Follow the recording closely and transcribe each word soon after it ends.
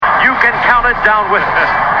counted down with us.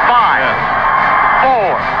 5,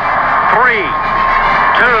 4, 3,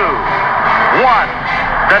 2, 1.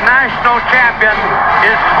 The national champion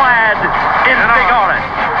is clad in big orange.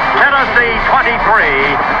 Tennessee 23,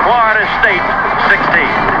 Florida State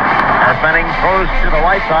 16. As Benning throws to the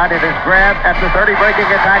right side, it is grabbed at the 30, breaking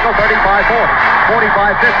a tackle, 35-40,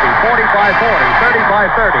 45-50, 45-40,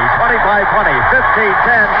 35-30, 25-20,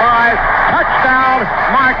 15-10, 5. Touchdown,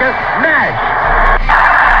 Marcus Nash.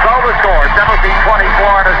 So the score, Tennessee 20,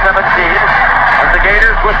 Florida 17. And the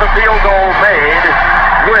Gators, with the field goal made,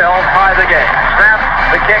 will tie the game. Snap,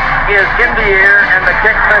 the kick is in the air, and the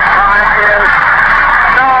kick this time is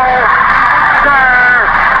no, sir,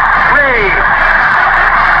 Reed.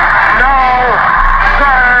 No,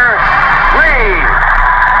 sir, Reed.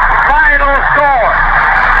 Final score,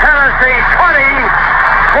 Tennessee 20,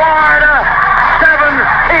 Florida 17.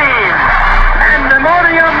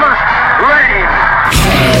 Pandemonium reigns.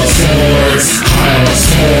 Pile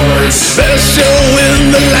Sports, best show in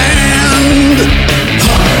the land.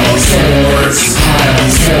 Pile Sports,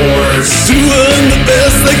 doing the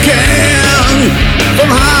best they can. From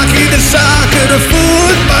hockey to soccer to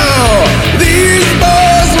football, these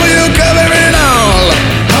boys will cover it all.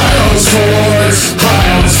 Pile Sports,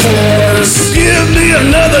 give me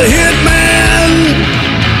another hit, man.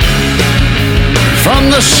 From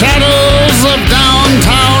the shadows of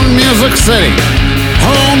downtown Music City,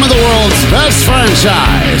 home of the world's best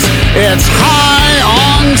franchise, it's High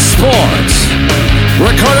on Sports.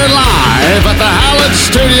 Recorded live at the Hallett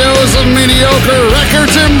Studios of Mediocre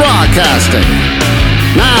Records and Broadcasting.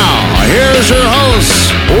 Now, here's your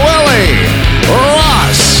hosts, Willie,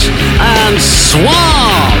 Ross, and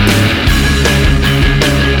Swamp.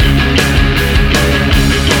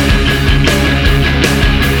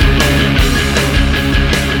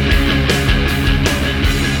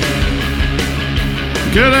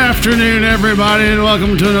 Good afternoon, everybody, and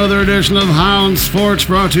welcome to another edition of Hound Sports,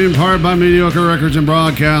 brought to you in part by Mediocre Records and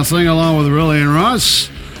Broadcasting, along with Willie and Russ.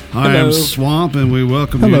 I am Swamp, and we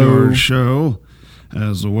welcome you to our show,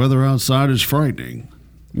 as the weather outside is frightening.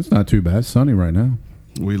 It's not too bad. It's sunny right now.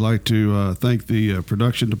 We'd like to thank the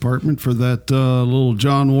production department for that little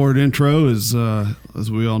John Ward intro. As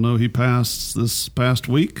we all know, he passed this past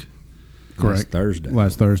week. Correct.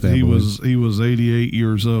 Last Thursday. He was 88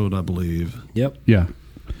 years old, I believe. Yep. Yeah.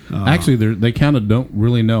 Actually, they kind of don't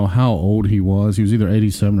really know how old he was. He was either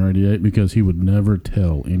 87 or 88 because he would never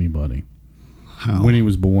tell anybody when he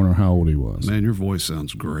was born or how old he was. Man, your voice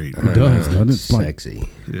sounds great. It does, doesn't it? It's sexy.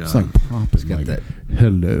 It's like popping. It's got that.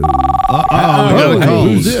 Hello. We got a call.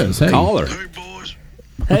 Who's this? Hey. Caller. Hey, boys.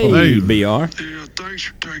 Hey, BR. Yeah, thanks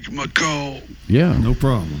for taking my call. Yeah. No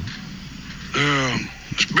problem.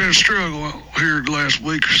 It's been a struggle here the last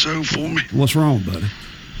week or so for me. What's wrong, buddy?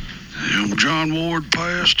 John Ward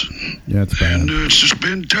passed. Yeah, it's bad. And it's just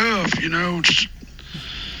been tough, you know.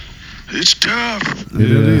 It's tough. It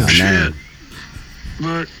is. Shit.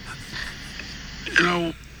 But,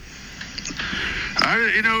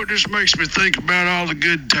 it just makes me think about all the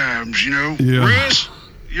good times, you know. Yeah. Russ,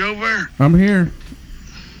 you over there? I'm here.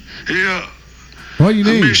 Yeah. What you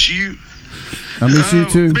need? I miss you. I miss you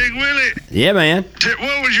too. Big Willie, Yeah, man.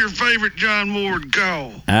 what was your favorite John Ward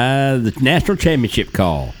call? The national championship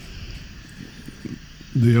call.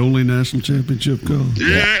 The only national championship call.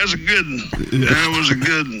 Yeah, that was a good one. Yeah. That was a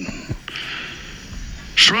good one.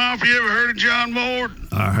 Swamp, you ever heard of John Ward?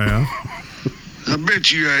 I have. I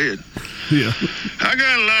bet you had. Yeah. I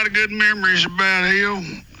got a lot of good memories about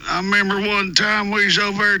him. I remember one time we was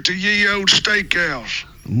over there at the Ye Old Steakhouse.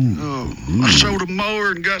 I sold a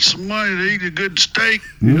mower and got some money to eat a good steak.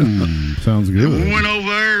 Sounds good. And we went over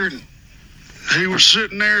there and he was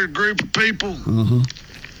sitting there, a group of people. Uh-huh.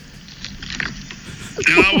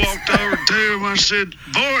 And I walked over to him. I said,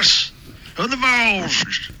 "Voice of the Vols,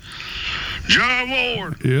 John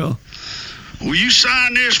Ward, Yeah. will you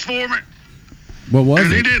sign this for me?" What was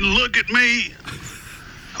And he it? didn't look at me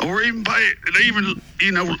or even pay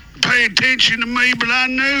attention to me, but I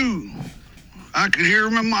knew. I could hear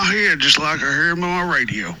him in my head just like I hear him on my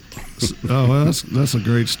radio. Oh, well, that's a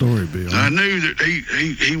great story, Bill. I knew that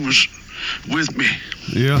he was with me.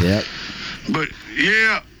 Yeah. Yep. But,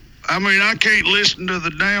 yeah, I mean, I can't listen to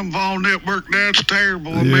the damn Vol Network. That's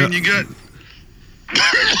terrible. I Yeah. mean, you got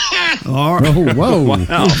All right. Oh, whoa. Wow.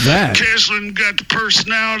 Who's that? Kessler got the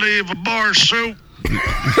personality of a bar soap.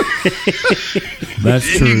 That's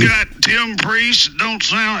And true. you got Tim Priest. Don't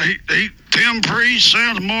sound. Tim Priest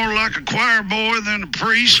sounds more like a choir boy than a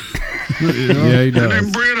priest. Yeah, he And then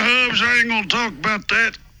does. Brett Hubbs, I ain't gonna talk about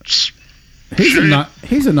that.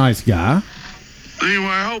 He's a nice guy. Anyway,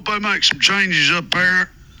 I hope I make some changes up there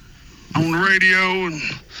on the radio and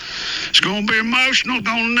It's going to be emotional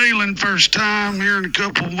going kneeling first time here in a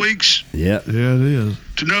couple of weeks. Yep. Yeah, it is.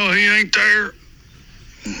 To know he ain't there.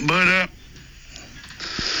 But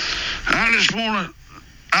I just want to.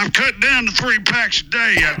 I've cut down to 3 packs a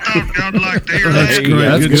day. I thought y'all would like to hear That's that. great.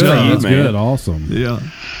 That's Good good. job, That's man. good. Awesome. Yeah.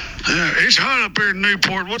 It's hot up here in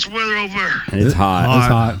Newport. What's the weather over there? It's hot.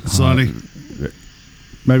 hot. Sunny.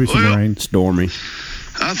 Maybe some Well, rain. Stormy.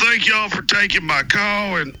 I thank y'all for taking my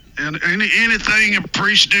call and anything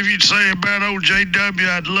appreciative you'd say about old JW,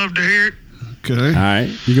 I'd love to hear it. Okay. All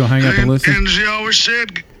right. You gonna hang up and listen? And as you always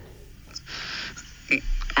said,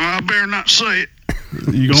 I better not say it.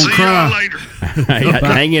 You gonna See y'all cry? later.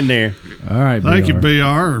 Hang in there. All right. Thank you, BR.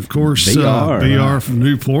 BR. Of course, BR, BR from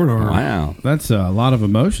Newport. Wow. That's a lot of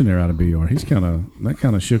emotion there out of BR. He's kind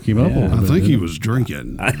of shook him up a little I bit. think he didn't was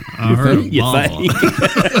drinking. I heard him You bawl. think?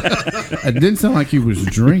 It didn't sound like he was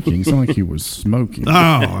drinking. It sounded like he was smoking.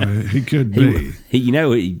 Oh, he could be.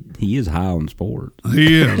 He is high on sports.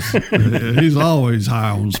 He is. He's always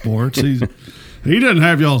high on sports. He doesn't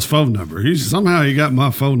have y'all's phone number. Somehow he got my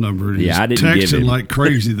phone number. He's Yeah, I didn't give texting him. like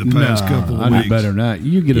crazy the past couple I of knew weeks. better than that.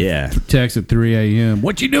 You get a Yeah. text at 3 a.m.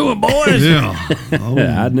 What you doing, boys? Yeah. Oh,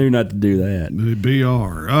 I knew not to do that.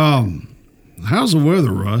 BR. How's the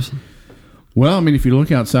weather, Russ? Well, I mean, if you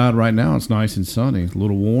look outside right now, it's nice and sunny. It's a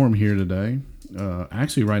little warm here today.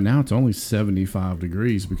 Actually, right now it's only 75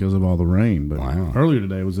 degrees because of all the rain. But Wow. earlier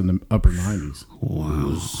today it was in the upper 90s.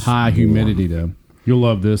 Wow. High humidity, though. You'll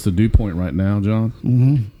love this. The dew point right now, John,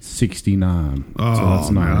 69. Oh, so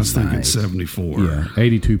that's man, I was nice. thinking 74. Yeah,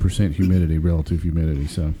 82% humidity, relative humidity.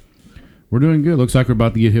 So we're doing good. Looks like we're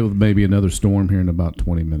about to get hit with maybe another storm here in about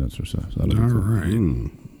 20 minutes or so. So that'll be All cool. right.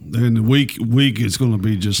 And the week is going to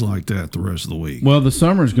be just like that the rest of the week. Well, the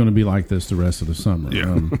summer is going to be like this the rest of the summer.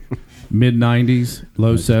 Yeah. Mid 90s,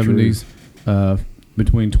 low 70s,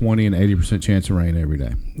 between 20 and 80% chance of rain every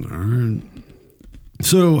day. All right.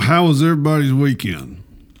 So, how was everybody's weekend?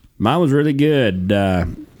 Mine was really good.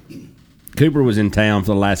 Cooper was in town for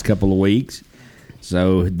the last couple of weeks,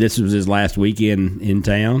 so this was his last weekend in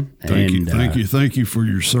town. Thank you for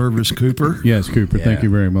your service, Cooper. Yes, Cooper, thank Yeah. you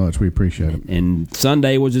very much. We appreciate it. And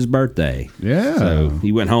Sunday was his birthday. Yeah. So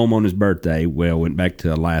he went home on his birthday. Well, went back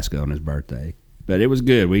to Alaska on his birthday. But it was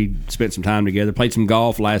good. We spent some time together. Played some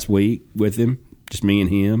golf last week with him, just me and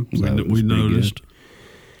him. So it was We pretty noticed.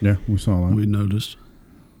 good. Yeah, we saw that. We noticed.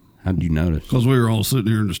 How did you notice? Because we were all sitting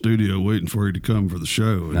here in the studio waiting for you to come for the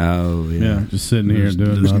show. Oh, yeah. Yeah, just sitting here and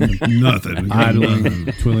doing There's nothing. nothing. We got Idling, nothing.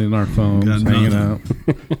 twiddling our phones, Got hanging out.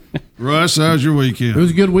 nothing. Russ, how's your weekend? It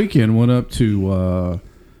was a good weekend. Went up to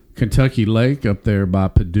Kentucky Lake up there by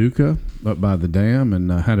Paducah, up by the dam,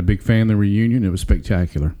 and had a big family reunion. It was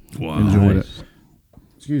spectacular. Wow. Enjoyed Nice. it.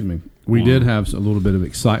 Excuse me. We did have a little bit of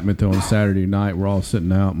excitement though on Saturday night. We're all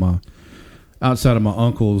sitting outside of my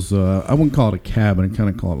uncle's. I wouldn't call it a cabin. I kind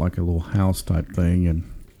of call it like a little house type thing. And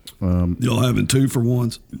Y'all having 2 for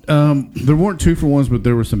 $1s? there weren't 2 for $1s, but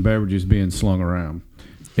there were some beverages being slung around.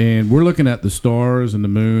 And we're looking at the stars and the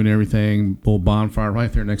moon, everything. Little bonfire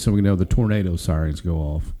right there. Next thing we know, the tornado sirens go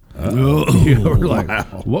off. Oh, Yeah, we're like,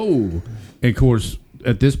 whoa. And of course,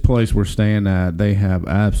 at this place we're staying at, they have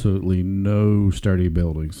absolutely no sturdy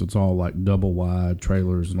buildings. It's all like double wide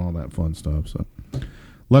trailers and all that fun stuff. So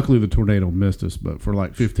luckily the tornado missed us, but for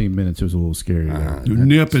like 15 minutes it was a little scary there.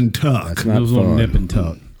 nip and tuck. It not was a little fun. nip and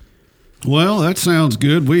tuck. Well, that sounds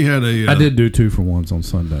good. We had I did do 2 for $1s on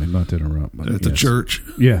Sunday, not to interrupt. But at the yes. church.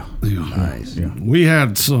 Yeah. Yeah. Nice. Yeah. We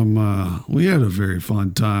had we had a very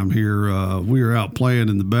fun time here. We were out playing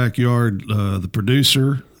in the backyard. The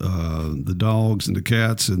producer, the dogs and the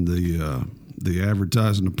cats in the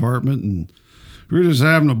advertising department, and we were just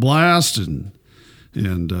having a blast.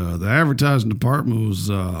 And the advertising department was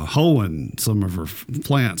hoeing some of her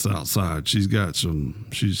plants outside. She's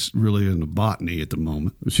really into botany at the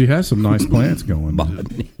moment. She has some nice plants going.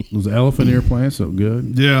 Those elephant ear plants look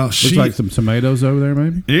good. Yeah, Looks like some tomatoes over there,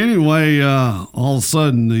 maybe. Anyway, all of a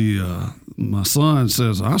sudden, my son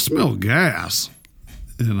says, "I smell gas,"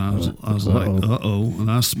 and I was like, "Uh oh!" And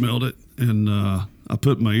I smelled it, and I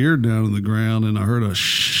put my ear down on the ground, and I heard a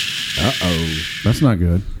shh. That's not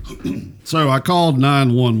good. So I called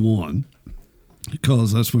 911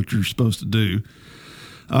 because that's what you're supposed to do.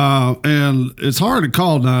 And it's hard to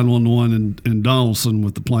call 911 in Donaldson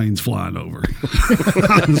with the planes flying over.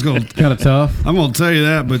 Kind of tough. I'm going to tell you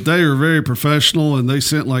that, but they were very professional, and they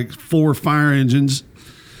sent like 4 fire engines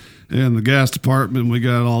and the gas department. We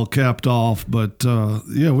got it all capped off. But,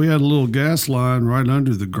 yeah, we had a little gas line right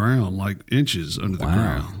under the ground, like inches under the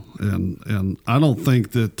ground. And I don't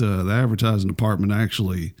think that the advertising department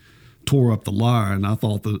actually tore up the line. I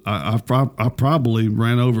thought that I probably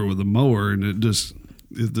ran over it with a mower, and it just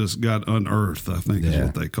it just got unearthed, I think is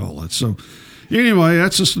what they call it. So anyway,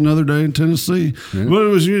 that's just another day in Tennessee. Yeah. But it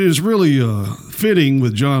was really fitting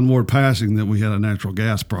with John Ward passing that we had a natural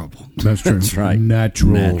gas problem. That's true. That's right.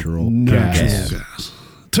 Natural gas.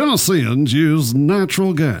 Tennesseans use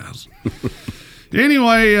natural gas.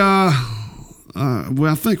 Anyway, well,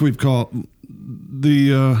 I think we've caught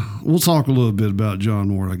we'll talk a little bit about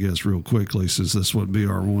John Ward, I guess, real quickly, since that's what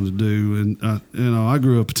BR wanted to do. And I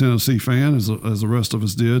grew up a Tennessee fan, as the rest of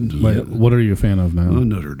us did. Wait, what are you a fan of now?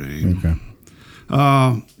 Notre Dame. Okay.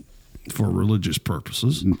 For religious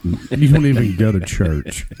purposes. You don't even go to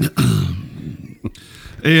church.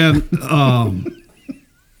 And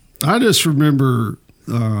I just remember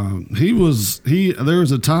there was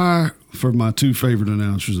a tie for my two favorite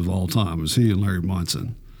announcers of all time. It was he and Larry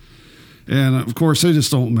Munson. And of course, they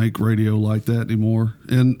just don't make radio like that anymore.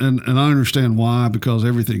 And I understand why, because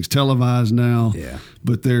everything's televised now. Yeah.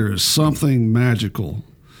 But there is something magical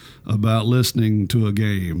about listening to a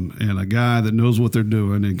game and a guy that knows what they're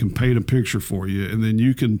doing and can paint a picture for you, and then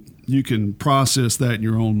you can process that in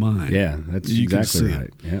your own mind. Yeah, that's exactly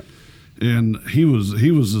right. Yeah. And he was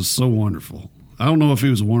just so wonderful. I don't know if he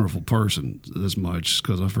was a wonderful person as much,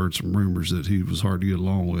 because I've heard some rumors that he was hard to get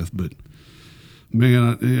along with, but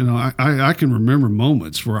man, I can remember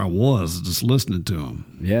moments where I was just listening to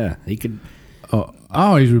him. Yeah, he could. I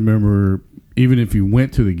always remember, even if you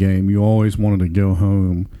went to the game, you always wanted to go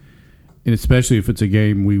home, and especially if it's a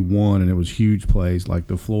game we won and it was huge plays, like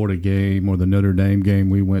the Florida game or the Notre Dame game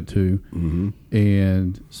we went to. Mm-hmm.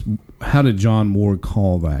 And how did John Ward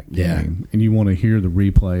call that game? Yeah. And you want to hear the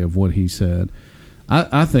replay of what he said.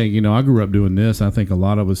 I think, I grew up doing this. I think a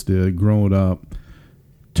lot of us did growing up,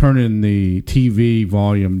 turning the TV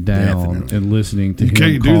volume down and listening to him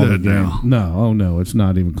can't call do that the game. now. No, it's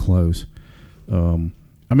not even close.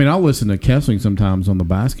 I'll listen to Kessling sometimes on the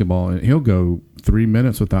basketball, and he'll go 3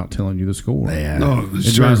 minutes without telling you the score. Yeah. No,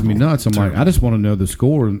 it drives me nuts. I'm like, I just want to know the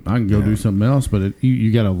score, and I can go do something else. But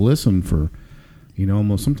you got to listen for,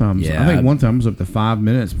 almost sometimes. Yeah. I think one time it was up to 5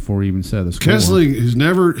 minutes before he even said the score. Kessling, he's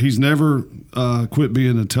never quit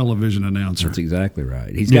being a television announcer. That's exactly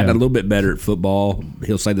right. He's gotten a little bit better at football.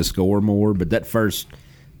 He'll say the score more, but that first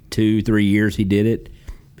 2-3 years he did it,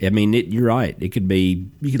 you're right. It could be,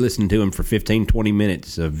 you could listen to him for 15, 20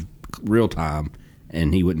 minutes of real time,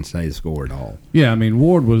 and he wouldn't say the score at all. Yeah,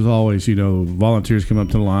 Ward was always, volunteers come up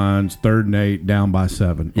to the lines, 3rd and 8, down by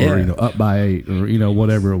 7, or up by 8, or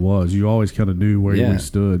whatever it was. You always kind of knew where he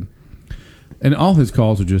stood. And all his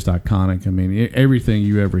calls are just iconic. Everything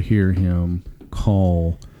you ever hear him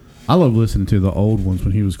call. I love listening to the old ones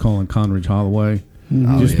when he was calling Conridge Holloway,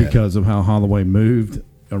 because of how Holloway moved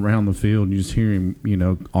around the field. And you just hear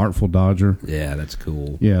him, Artful Dodger. Yeah, that's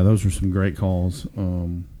cool. Yeah, those were some great calls.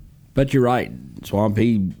 But you're right, Swamp.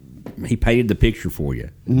 He painted the picture for you.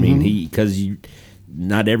 Mm-hmm.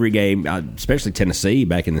 Not every game, especially Tennessee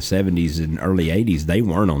back in the 70s and early 80s, they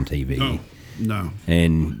weren't on TV. No.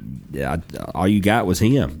 And all you got was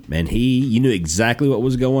him. And you knew exactly what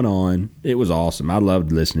was going on. It was awesome. I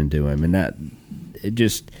loved listening to him. And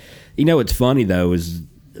it's funny, though, is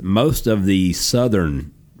most of the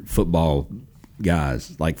Southern football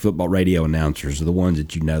guys, like football radio announcers, are the ones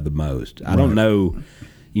that you know the most. I don't know,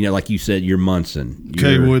 like you said, your Munson.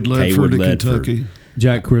 Kaywood Ledford at Kentucky.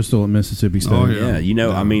 Jack Crystal at Mississippi State. Oh,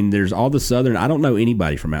 yeah. There's all the Southern. I don't know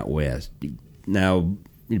anybody from out west. Now,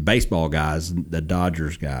 baseball guys, the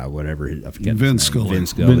Dodgers guy, whatever. I forget Vince Scully.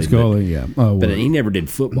 Vince Scully, yeah. But he never did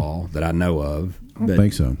football that I know of. I don't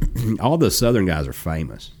think so. All the Southern guys are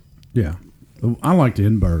famous. Yeah. I liked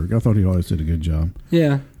Enberg. I thought he always did a good job.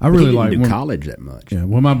 Yeah. I really liked do college that much. Yeah.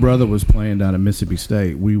 When my brother was playing down at Mississippi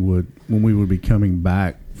State, when we would be coming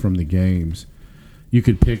back from the games, you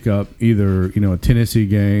could pick up either, a Tennessee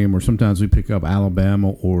game, or sometimes we pick up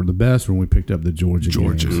Alabama, or the best when we picked up the Georgia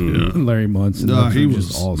games. Yeah. Larry Munson. He was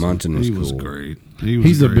just awesome. Munson was He cool. was great.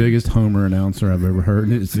 He's the biggest homer announcer I've ever heard.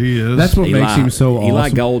 He is. That's what makes him so awesome. Eli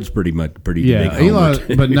Gold's pretty big Eli,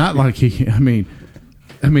 homer. but not like he.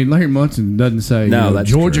 Larry Munson doesn't say. That's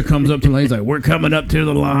Georgia true. comes up to the lane. He's like, "We're coming up to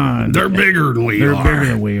the line. They're bigger than we are. They're bigger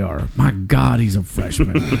than we are." My God, he's a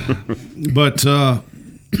freshman. But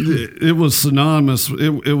it was synonymous.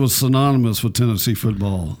 It was synonymous with Tennessee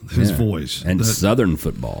football. His voice and Southern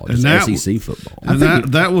football, and SEC football. And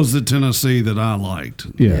that was the Tennessee that I liked.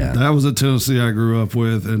 Yeah. That was the Tennessee I grew up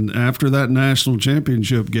with. And after that national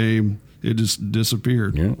championship game, it just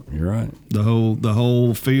disappeared. Yeah, you're right. The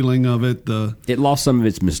whole feeling of it. It lost some of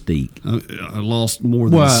its mystique. I lost more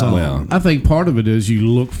than some. Well, I think part of it is you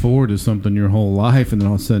look forward to something your whole life, and then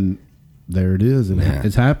all of a sudden, there it is.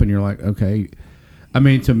 It's happened. You're like, okay.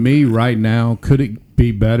 To me, right now, could it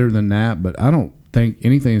be better than that? But I don't think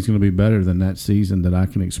anything is going to be better than that season that I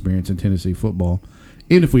can experience in Tennessee football.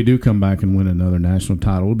 And if we do come back and win another national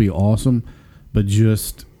title, it would be awesome. But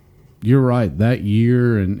just, you're right, that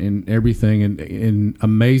year and everything, and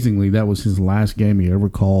amazingly, that was his last game he ever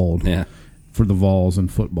called for the Vols in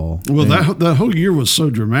football. Well, that whole year was so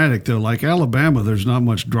dramatic, though. Like Alabama, there's not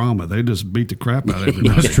much drama. They just beat the crap out of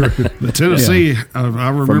everybody. That's true. But Tennessee, I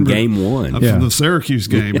remember From game one. from the Syracuse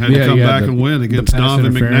game, had to come back and win against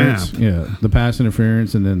Donovan McNabb. Yeah, the pass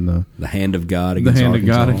interference, and then the hand of God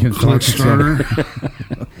against Clutch Starter.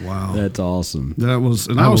 Wow, that's awesome. That was,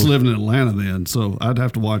 and I was living in Atlanta then, so I'd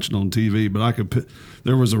have to watch it on TV. But I could.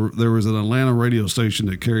 There was an Atlanta radio station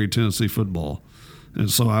that carried Tennessee football. And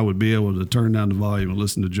so I would be able to turn down the volume and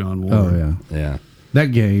listen to John Ward. Oh, yeah.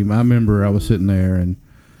 That game, I remember I was sitting there, and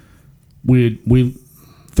we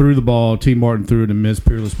threw the ball. T. Martin threw it and missed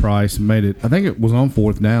Peerless Price and made it. I think it was on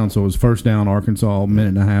 4th down, so it was first down Arkansas, a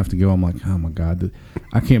minute and a half to go. I'm like, oh, my God.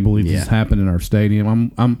 I can't believe this happened in our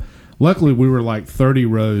stadium. Luckily, we were like 30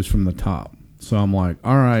 rows from the top. So I'm like,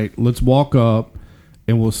 all right, let's walk up.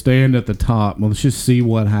 And we'll stand at the top. Well, let's just see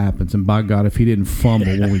what happens. And by God, if he didn't fumble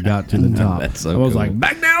when we got to the top, so I was cool. like,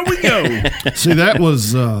 back down we go. See, that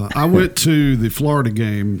was I went to the Florida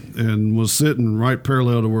game and was sitting right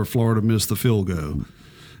parallel to where Florida missed the field goal.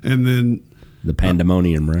 And then the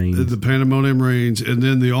pandemonium reigns. The pandemonium reigns. And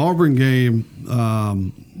then the Auburn game,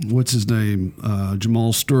 what's his name?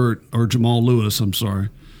 Jamal Lewis, I'm sorry,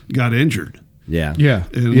 got injured. Yeah.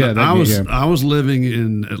 And I was living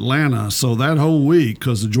in Atlanta, so that whole week,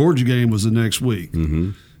 because the Georgia game was the next week,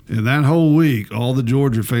 and that whole week, all the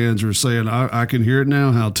Georgia fans were saying, I can hear it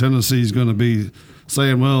now, how Tennessee's going to be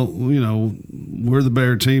saying, well, we're the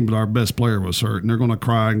better team, but our best player was hurt, and they're going to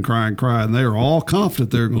cry and cry and cry, and they were all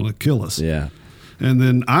confident they're going to kill us. Yeah. And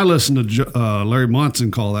then I listened to Larry Munson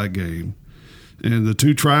call that game, and the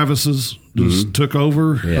two Travises just took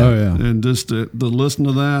over. Yeah. Oh, yeah. And just to listen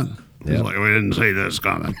to that. He's like, we didn't see this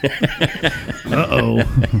coming. Uh-oh.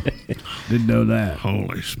 Didn't know that.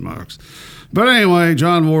 Holy smokes. But anyway,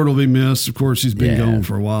 John Ward will be missed. Of course, he's been gone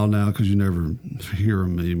for a while now because you never hear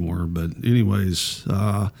him anymore. But anyways,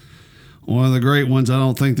 one of the great ones. I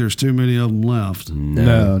don't think there's too many of them left.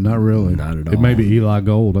 No, not really. Not at all. It may be Eli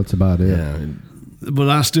Gold. That's about it. Yeah. But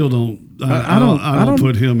I still don't. I don't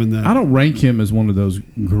put him in that. I don't rank him as one of those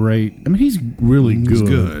great. I mean, he's really good. He's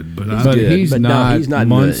good, but he's not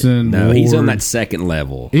Munson. No, he's on Ward. that second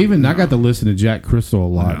level. Even I got to listen to Jack Crystal a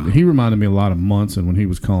lot. Yeah. He reminded me a lot of Munson when he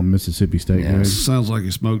was calling Mississippi State games. Sounds like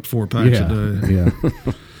he smoked 4 packs a day. Yeah.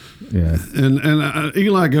 Yeah, and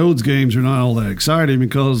Eli Gold's games are not all that exciting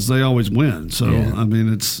because they always win. So I mean,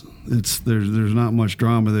 there's not much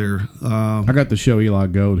drama there. I got to show Eli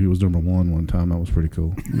Gold. He was number one time. That was pretty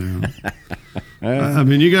cool. Yeah. I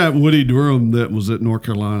mean, you got Woody Durham that was at North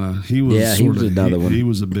Carolina. He was another one. He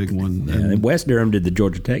was a big one. Yeah, and Wes Durham did the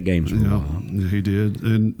Georgia Tech games for a while. Yeah, he did.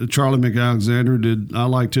 And Charlie McAlexander did. I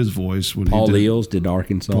liked his voice when Paul he did. Eels did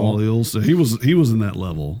Arkansas. Paul Eels. He was in that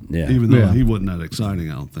level. Yeah. Even though he wasn't that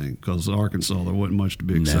exciting, I don't think, because Arkansas there wasn't much to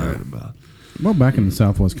be excited about. Well, back in the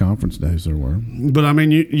Southwest Conference days, there were. But I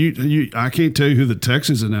mean, you I can't tell you who the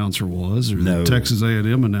Texas announcer was, or the Texas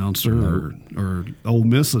A&M announcer, or Ole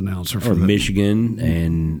Miss announcer, or Michigan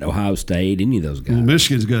and Ohio State. Any of those guys. Well,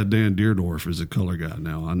 Michigan's got Dan Deerdorf as a color guy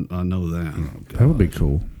now. I know that. Oh, that would be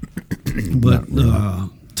cool. But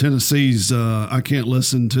Tennessee's, I can't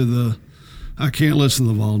listen to the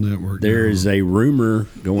Vol Network. There is a rumor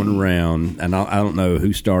going around, and I don't know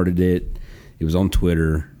who started it. It was on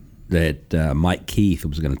Twitter that Mike Keith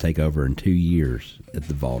was going to take over in 2 years at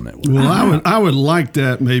the Vol Network. Well, I would like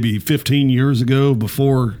that maybe 15 years ago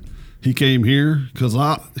before he came here, because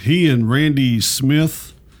he and Randy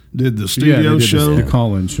Smith did the studio show, the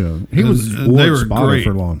call-in show. He was they were great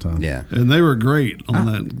for a long time. Yeah, and they were great on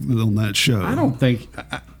that show.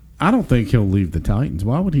 I don't think he'll leave the Titans.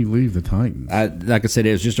 Why would he leave the Titans? Like I said,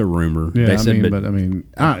 it was just a rumor. Yeah,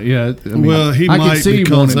 well, he might,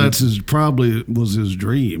 because that's probably was his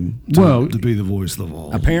dream to be the voice of the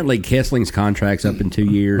Vols. Apparently, Kessling's contract's up in 2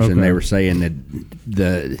 years, and they were saying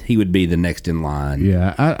that he would be the next in line.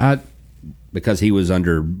 Yeah, because he was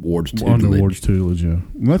under Ward's tutelage. Yeah.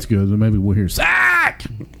 Well, that's good. Maybe we'll hear sack.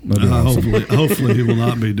 Hopefully he will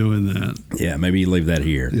not be doing that. Yeah, maybe you leave that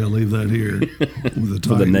here. Yeah, leave that here with the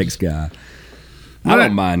for the next guy. I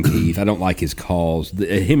don't mind Keith. I don't like his calls.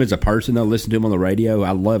 Him as a person, though, listen to him on the radio.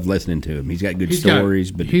 I love listening to him. He's got good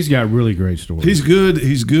stories, but he's got really great stories. He's good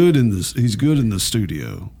in this. He's good in the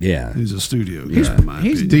studio. Yeah, he's a studio guy.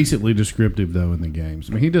 He's decently descriptive though in the games.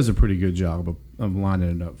 I mean, he does a pretty good job of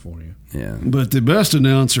lining it up for you. Yeah, but the best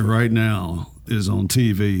announcer right now is on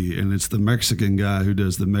TV, and it's the Mexican guy who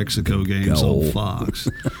does the Mexico games on Fox.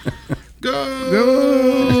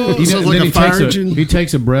 Go! He, Sounds then like a fire engine. he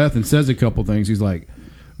takes a breath and says a couple things. He's like,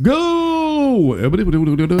 "Go!" Go!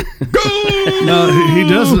 No, he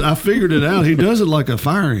does it. I figured it out. He does it like a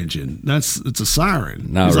fire engine. It's a siren.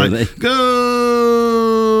 No, He's really? like, go!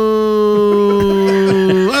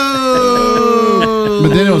 Oh! But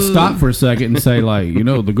then he'll stop for a second and say, like,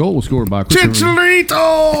 the goal was scored by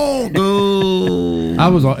Chicharito!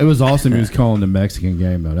 Go! It was awesome. He was calling the Mexican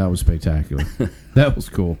game though. That was spectacular. That was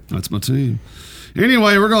cool. That's my team.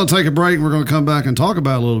 Anyway, we're going to take a break. We're going to come back and talk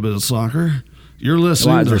about a little bit of soccer. You're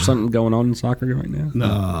listening. Why, is to there something going on in soccer right now?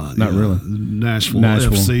 Not really. Nashville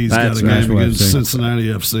Nashville. FC's got a That's game Nashville against FC. Cincinnati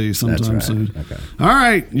FC sometime That's right. soon. Okay. All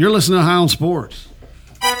right, you're listening to Hound Sports.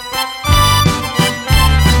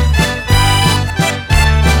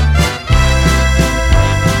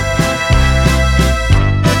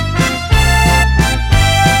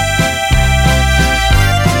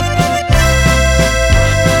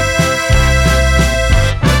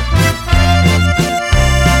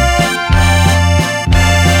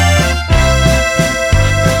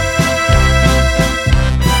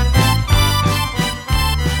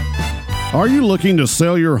 Are you looking to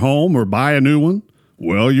sell your home or buy a new one?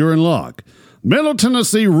 Well, you're in luck. Middle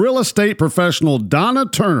Tennessee real estate professional Donna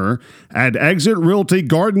Turner at Exit Realty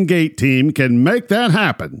Garden Gate team can make that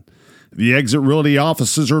happen. The Exit Realty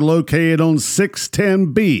offices are located on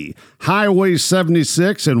 610B, Highway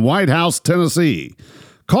 76 in White House, Tennessee.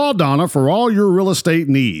 Call Donna for all your real estate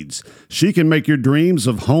needs. She can make your dreams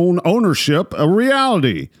of home ownership a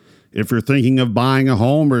reality. If you're thinking of buying a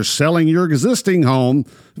home or selling your existing home,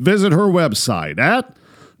 visit her website at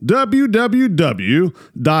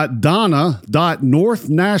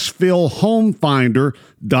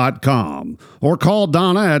www.donna.northnashvillehomefinder.com or call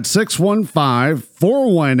Donna at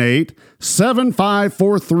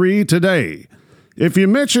 615-418-7543 today. If you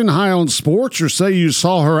mention High on Sports or say you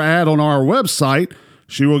saw her ad on our website,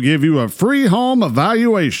 she will give you a free home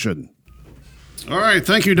evaluation. All right,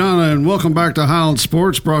 thank you, Donna, and welcome back to Highland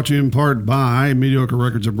Sports, brought to you in part by Mediocre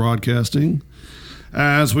Records of Broadcasting.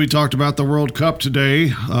 As we talked about the World Cup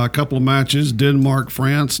today, a couple of matches, Denmark,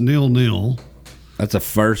 France, 0-0. That's the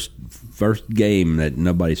first game that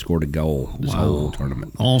nobody scored a goal this whole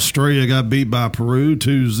tournament. Australia got beat by Peru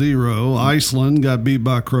 2-0. Iceland got beat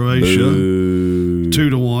by Croatia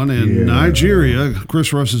 2-1. And Nigeria,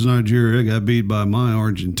 Chris Russ's Nigeria, got beat by my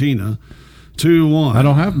Argentina 2-1. I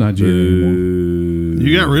don't have Nigeria anymore.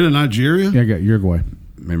 You got rid of Nigeria? Yeah, I got Uruguay.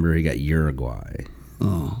 Remember, he got Uruguay.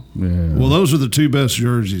 Oh. Yeah. Well, those are the two best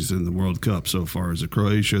jerseys in the World Cup so far, is the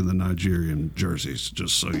Croatia and the Nigerian jerseys,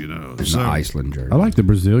 just so you know. The So, Iceland jersey. I like the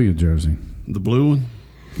Brazilian jersey, the blue one?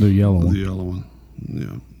 the yellow The one. yellow one.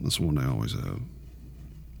 Yeah, that's the one they always have.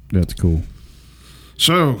 That's cool.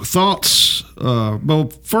 So, thoughts? Well,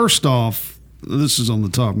 first off, this is on the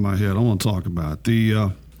top of my head. I want to talk about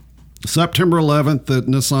the September 11th at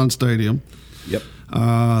Nissan Stadium. Yep.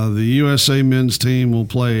 The USA men's team will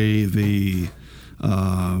play the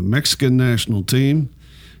Mexican national team,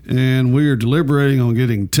 and we are deliberating on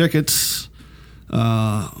getting tickets.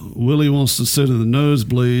 Willie wants to sit in the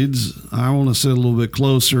nosebleeds. I want to sit a little bit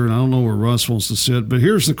closer, and I don't know where Russ wants to sit. But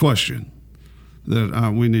here's the question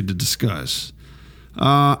that we need to discuss.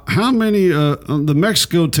 How many, the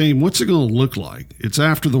Mexico team, what's it going to look like? It's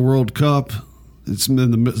after the World Cup. It's at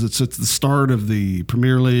the start of the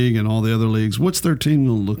Premier League and all the other leagues. What's their team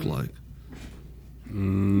going to look like?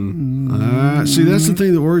 See, that's the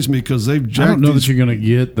thing that worries me, because they've jacked I don't know these. that you're going to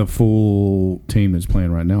get the full team that's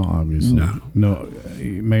playing right now, obviously. No,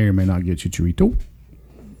 it may or may not get you Chicharito.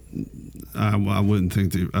 I wouldn't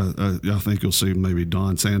think that. I think you'll see maybe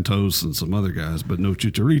Don Santos and some other guys, but no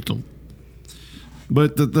Chicharito.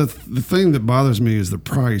 But the thing that bothers me is the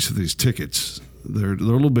price of these tickets. They're a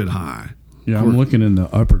little bit high. Yeah, I'm looking in the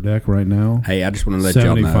upper deck right now. Hey, I just want to let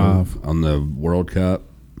y'all know 75. on the World Cup,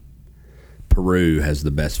 Peru has the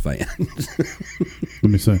best fans.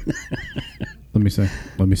 Let me see. Yeah,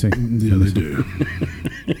 they do.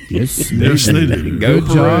 Yes, Yes, they do. Go Good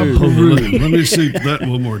job, Peru. Peru. Let me see that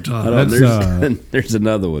one more time. There's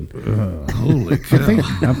another one. Holy cow!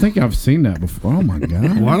 I think I've seen that before. Oh my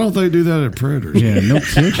god! Why don't they do that at Predators? Yeah, no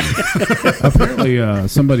kidding. Apparently,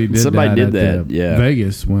 somebody did Somebody that did at that, yeah.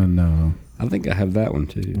 Vegas when I think I have that one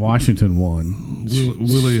too. Washington won.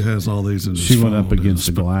 Willie has all these in his She went phone up in a against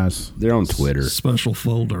the glass. They're on Twitter. special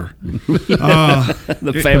folder.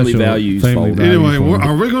 The family Special values family folder. value. Anyway, phone.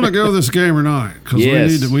 are we going to go to this game or not? Because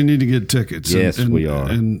Yes. we need to get tickets. Yes, we are.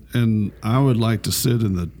 And I would like to sit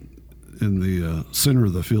in the center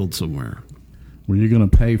of the field somewhere. Were you going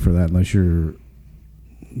to pay for that unless you're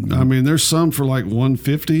I mean, there's some for like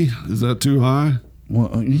 150. Is that too high?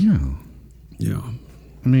 Well, yeah. Yeah.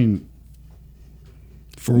 I mean,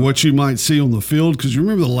 For what you might see on the field, because you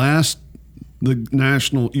remember the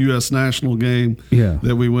U.S. national game Yeah.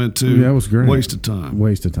 that we went to? Yeah, it was great. Waste of time.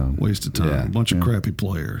 waste of time. Waste of time. Yeah. A bunch of Yeah. crappy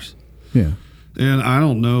players. Yeah. And I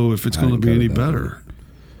don't know if it's going to didn't be go any to that. better.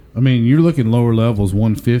 I mean, you're looking lower levels,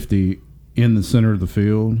 150 in the center of the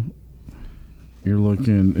field. You're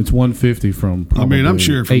looking, it's 150 from I mean, I'm probably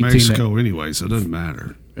cheering for 18 Mexico anyway, so it doesn't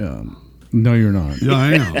matter. No, you're not. Yeah,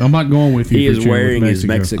 I am. I'm not going with you. He for is cheering wearing with his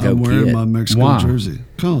Mexico I'm wearing kit. my Mexico Why? jersey.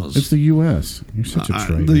 Cause It's the U.S. You're such a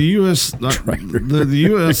traitor. the U.S.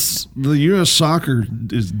 The U.S. soccer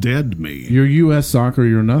is dead to me. You're U.S. soccer.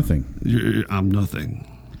 You're nothing. I'm nothing.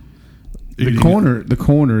 The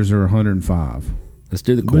corners are 105. Let's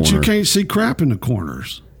do the corner. But you can't see crap in the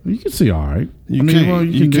corners. You can see all right. You can't.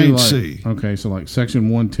 You can can't do see. Okay, so like section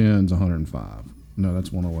 110 is 105. No,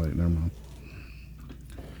 that's 108. Never mind.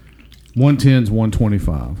 110 is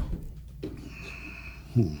 125.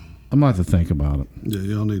 I'm going to have to think about it. Yeah,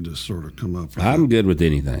 y'all need to sort of come up with I'm good with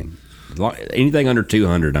anything. Anything under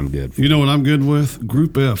 200, I'm good for. You know what I'm good with?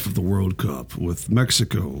 Group F of the World Cup with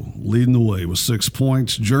Mexico leading the way with 6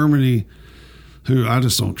 points. Germany, who I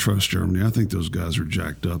just don't trust Germany. I think those guys are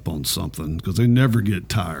jacked up on something because they never get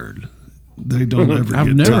tired. They don't ever I've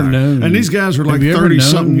get never tired. known. And these guys are like Have you ever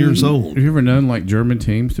 30-something known- years old. Have you ever known like German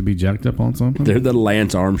teams to be jacked up on something? They're the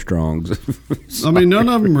Lance Armstrongs. I mean, none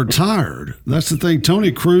of them are tired. That's the thing.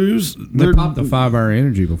 Tony Cruz, They popped the 5-hour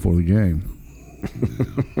energy before the game.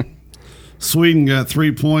 Sweden got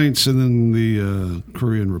 3 points, and then the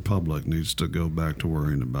Korean Republic needs to go back to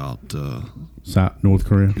worrying about. North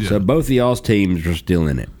Korea. So both of y'all's teams are still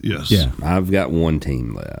in it. Yes. Yeah. I've got one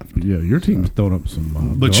team left. Yeah, your team's throwing up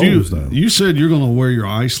some But goals, though. you said you're going to wear your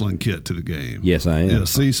Iceland kit to the game. Yes, I am. Yeah.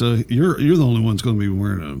 See, so you're the only one's going to be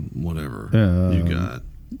wearing a whatever you got.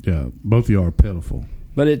 Yeah, both of you are pitiful.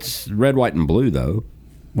 But it's red, white, and blue, though.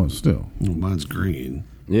 Well, still. Well, mine's green.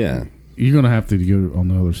 Yeah. You're going to have to go on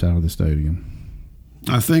the other side of the stadium.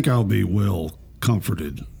 I think I'll be well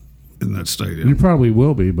comforted in that stadium. You probably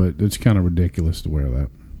will be, but it's kind of ridiculous to wear that.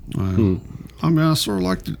 I mean, I sort of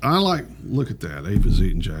look at that. Ava's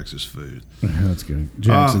eating Jax's food. That's good.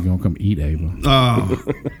 Jackson's going to come eat Ava.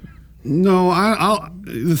 No,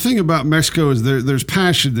 the thing about Mexico is there's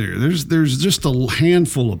passion there. There's just a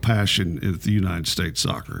handful of passion at the United States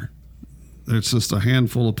soccer. It's just a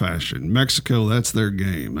handful of passion. Mexico, that's their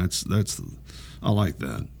game. I like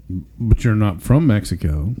that. But you're not from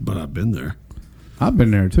Mexico. But I've been there. I've been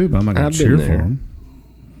there too, but I'm not going I've to been cheer there. for them.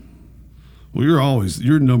 Well,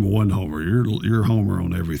 you're number one homer. You're homer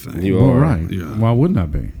on everything. You Well, are. right. Yeah. Why wouldn't I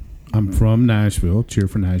be? I'm from Nashville, cheer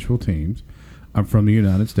for Nashville teams. I'm from the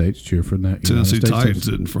United States, cheer for that. Tennessee United States Titans teams.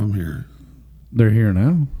 isn't from here. They're here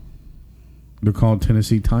now. They're called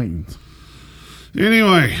Tennessee Titans.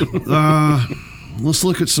 Anyway, let's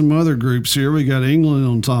look at some other groups here. We got England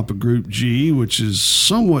on top of Group G, which is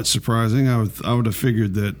somewhat surprising. I would have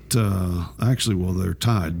figured that they're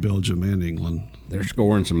tied, Belgium and England. They're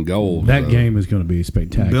scoring some goals. That game is going to be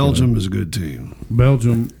spectacular. Belgium is a good team.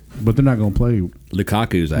 Belgium, but they're not going to play.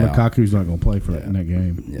 Lukaku's out. Lukaku's not going to play for that in that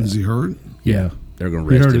game. Is he hurt? Yeah. They're going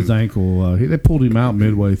to He rest hurt him. his ankle. They pulled him out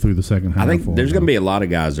midway through the second half. I think there's going to be a lot of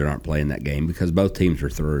guys that aren't playing that game because both teams are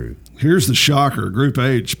through. Here's the shocker. Group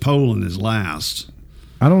H, Poland is last.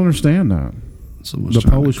 I don't understand that. Someone's The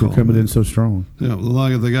trying to Polish were call coming me. in so strong. Yeah,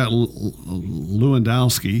 well, they got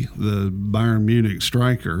Lewandowski, the Bayern Munich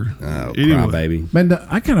striker. Oh, Anyway, baby. Man,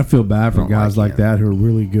 I kind of feel bad for Don't guys like like that who are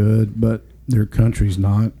really good, but their country's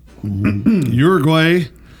not. Uruguay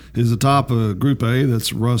is the top of Group A.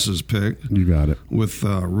 That's Russ's pick. You got it. With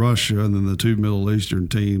Russia, and then the two Middle Eastern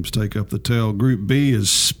teams take up the tail. Group B is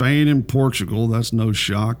Spain and Portugal. That's no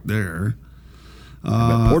shock there.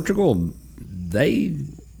 But Portugal, they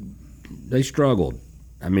struggled.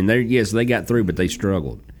 I mean, they got through, but they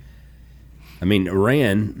struggled. I mean,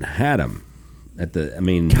 Iran had them at the. I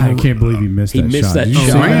mean, God, I can't believe he missed He that missed shot. that Did you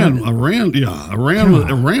see shot.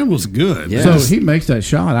 Iran was good. Yeah. So he makes that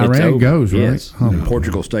shot. it's Iran over. goes, right? Yes. Oh, And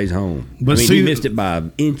Portugal stays home. But I mean, see, he missed it by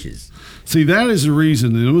inches. See, that is the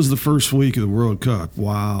reason. And it was the first week of the World Cup.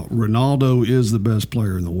 Wow, Ronaldo is the best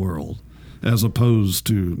player in the world, as opposed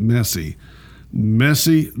to Messi.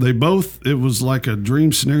 It was like a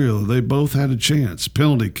dream scenario. They both had a chance.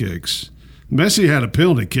 Penalty kicks. Messi had a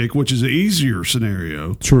penalty kick, which is an easier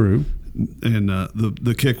scenario, True. and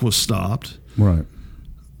the kick was stopped. Right.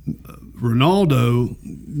 Ronaldo,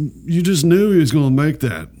 you just knew he was going to make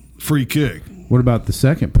that free kick. What about the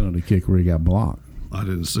second penalty kick where he got blocked? I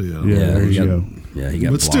didn't see it. Yeah, there you go. Yeah, he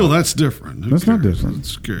got But still, blocked. that's different. Who That's not cares? different. That's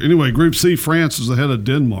scary. Anyway, Group C, France is ahead of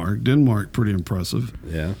Denmark. Denmark, pretty impressive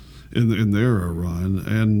Yeah. in their run.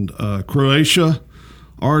 And Croatia,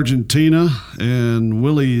 Argentina, and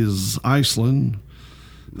Willie's Iceland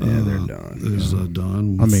Yeah, they're done. is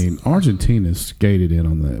done. I mean, Argentina skated in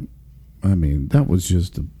on that. I mean, that was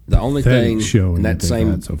just a The only thing showing in that they've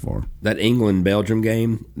same had so far. that England-Belgium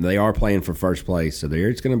game, they are playing for first place, so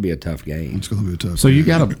it's going to be a tough game. it's going to be a tough. So you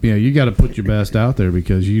game. got to put your best out there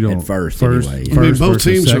because you don't At first, anyway, yeah. I mean, both versus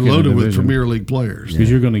teams are second in loaded with division. Premier League players.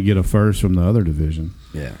 because you're going to get a first from the other division.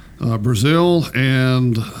 Yeah. Brazil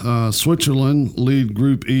and Switzerland lead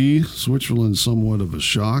Group E. Switzerland's somewhat of a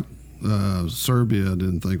shock. Serbia I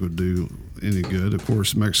didn't think would do any good. Of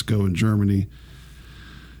course, Mexico and Germany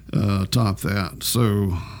top that.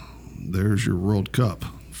 So there's your World Cup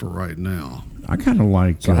for right now. I kind of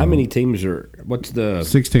like. So how many teams are? What's the?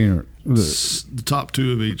 16 or The top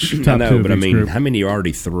two of each. I top two know, of but I each mean, group. how many are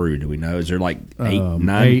already through? Do we know? Is there like 8,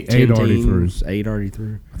 9, eight 10 already teams? through. 8 already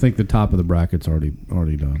through. I think the top of the bracket's already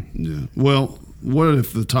done. Yeah. Well, what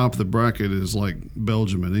if the top of the bracket is like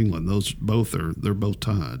Belgium and England? They're both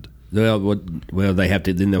tied. Well, they have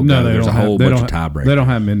to. Then they'll No, go. they There's don't a whole have, they bunch don't, of tiebreakers. They don't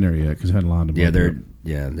have them in there yet because I hadn't lined them up.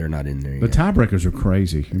 They're not in there The yet. tiebreakers are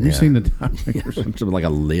crazy. Have you Yeah. seen the tiebreakers? It's like a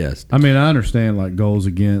list. I mean, I understand like goals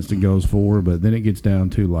against and goals for, but then it gets down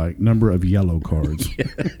to like number of yellow cards.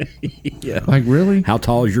 Yeah. Like really? How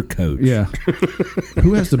tall is your coach? Yeah.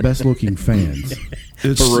 Who has the best looking fans?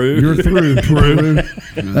 It's Peru. You're through Peru.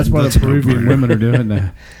 That's why That's the Peruvian no-brainer. women are doing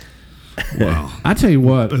that. Wow. I tell you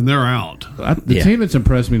what, And they're out. the Yeah. team that's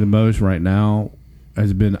impressed me the most right now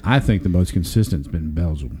has been, I think, the most consistent has been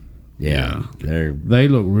Belgium. Yeah. They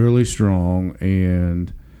look really strong,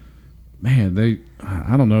 and man,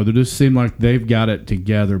 I don't know, they just seem like they've got it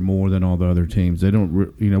together more than all the other teams. They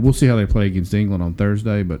don't, we'll see how they play against England on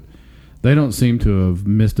Thursday, but they don't seem to have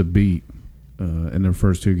missed a beat in their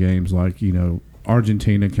first two games. Like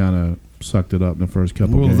Argentina kind of sucked it up in the first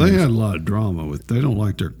couple. Well, games. they had a lot of drama with. They don't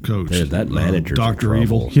like their coach. That manager's in Dr. trouble.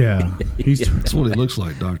 Evil. Yeah, That's what he looks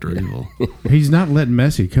like, Dr. Evil. he's not letting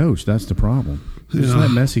Messi coach. That's the problem. Just let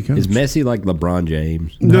Messi coach. Is Messi like LeBron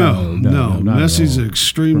James? No, not at Messi's all.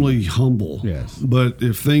 extremely humble. Yes. But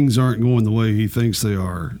if things aren't going the way he thinks they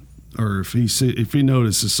are, or if he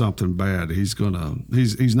notices something bad, he's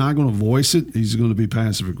not gonna voice it. He's gonna be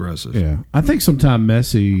passive aggressive. Yeah, I think sometimes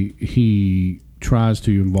Messi he tries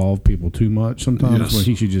to involve people too much. Sometimes Yes. when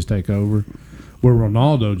he should just take over. Where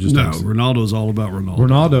Ronaldo just No, takes, Ronaldo's all about Ronaldo.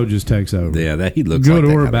 Ronaldo just takes over. Yeah, that he looks Good like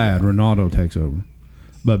that or kind of bad, guy. Ronaldo takes over.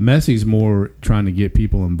 But Messi's more trying to get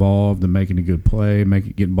people involved and making a good play,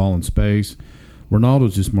 getting ball in space.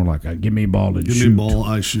 Ronaldo's just more like, give me a ball to Give shoot. me a ball,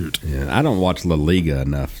 I shoot. Yeah, I don't watch La Liga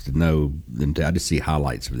enough to know them. I just see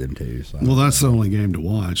highlights of them too. So. Well, that's the only game to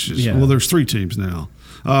watch. Yeah. Well, there's 3 teams now,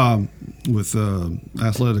 with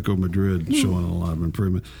Atletico Madrid showing a lot of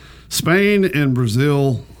improvement. Spain and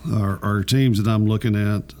Brazil are teams that I'm looking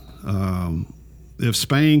at. If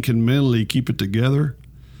Spain can mentally keep it together,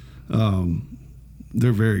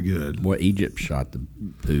 they're very good. What Egypt shot the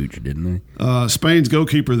pooch, didn't they? Spain's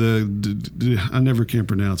goalkeeper, I never can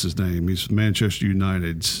pronounce his name. He's Manchester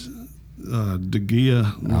United's De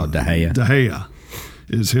Gea. Oh, De Gea. De Gea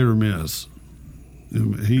is hit or miss.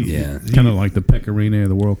 Yeah. Kind of like the Pecorino of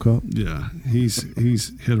the World Cup. Yeah, he's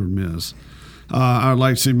hit or miss. I'd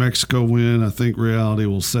like to see Mexico win. I think reality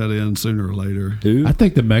will set in sooner or later. Who? I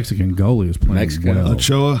think the Mexican goalie is playing Mexico. well.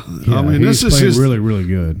 Ochoa. Yeah, I mean, he's this is playing his. really, really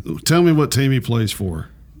good. Tell me what team he plays for.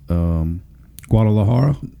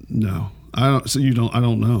 Guadalajara. No, I don't. So you don't. I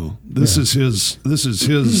don't know. This is his. This is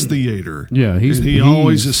his theater. Yeah, he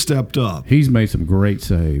always has stepped up He's made some great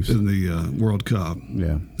saves. in the World Cup.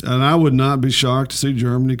 Yeah. And I would not be shocked to see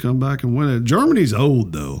Germany come back and win it. Germany's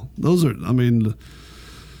old though. Those are. I mean,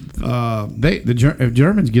 If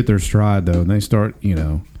Germans get their stride though, and they start, you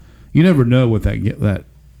never know what that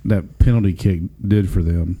penalty kick did for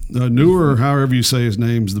them. Neuer, however you say his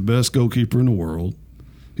name, is the best goalkeeper in the world.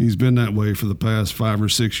 He's been that way for the past 5 or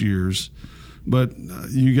 6 years. But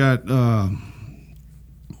you got,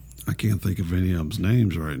 I can't think of any of them's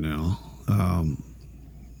names right now. I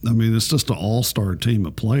mean, it's just an all-star team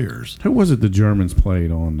of players. Who was it the Germans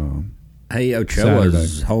played on? Hey,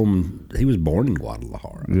 Ochoa's Saturday. home. He was born in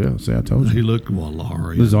Guadalajara. Yeah, see, I told you. He looked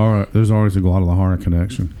Guadalajara. There's always a Guadalajara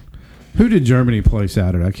connection. Who did Germany play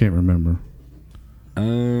Saturday? I can't remember.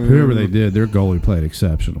 Whoever they did, their goalie played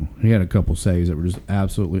exceptional. He had a couple saves that were just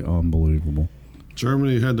absolutely unbelievable.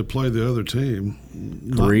 Germany had to play the other team.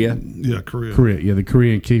 Korea? Yeah, Korea. The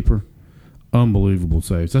Korean keeper, unbelievable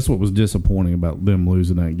saves. That's what was disappointing about them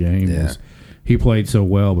losing that game. Yeah. Was he played so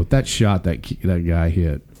well. But that shot that guy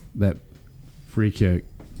hit, that free kick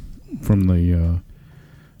from the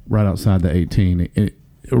right outside the 18.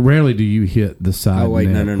 Rarely do you hit the side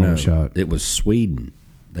net on a shot. It was Sweden.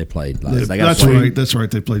 They played last. That's right.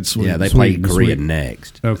 They played Sweden. Yeah, they Sweden, played Korea Sweden.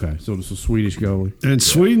 next. Okay, so it's a Swedish goalie. And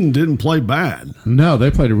Sweden didn't play bad. No, they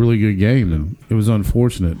played a really good game, and it was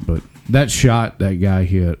unfortunate, but that shot that guy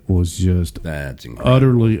hit was just That's incredible.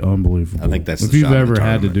 utterly unbelievable. I think that's if the you've shot of the ever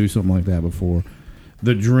had to tournament. do something like that before.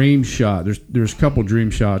 The dream shot. There's a couple dream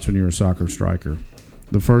shots when you're a soccer striker.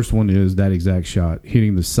 The first one is that exact shot,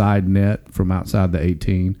 hitting the side net from outside the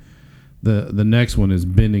 18. The next one is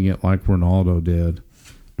bending it like Ronaldo did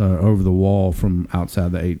over the wall from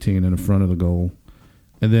outside the 18 in the front of the goal.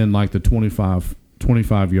 And then like the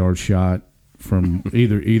 25-yard shot from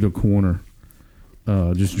either corner,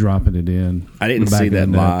 just dropping it in. I didn't the back see of the that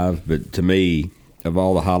net. live, but to me, of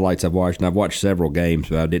all the highlights I've watched, and I've watched several games,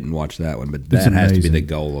 but I didn't watch that one. But It's that has to be amazing. the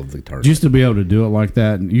goal of the tournament. Just to be able to do it like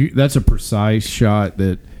that, and that's a precise shot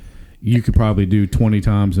that you could probably do 20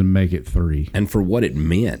 times and make it 3. And for what it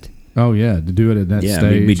meant. Oh, yeah, to do it at that Yeah, stage. I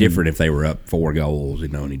mean, it'd be and- different if they were up 4 goals,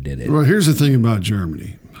 and he did it. Well, here's the thing about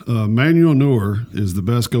Germany. Manuel Neuer is the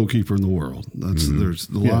best goalkeeper in the world. There's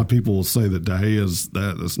a lot of people will say that De Gea is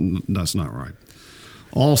that. That's not right.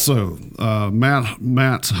 Also,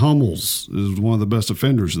 Mats Hummels is one of the best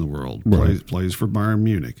defenders in the world. Plays for Bayern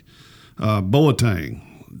Munich. Boateng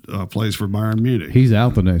plays for Bayern Munich He's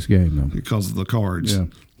out the next game, though. because of the cards. Yeah.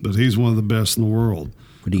 But he's one of the best in the world.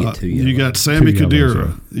 What do you get 2 You yellows? got Sammy 2 yellows,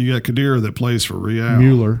 Khedira. You got Khedira that plays for Real.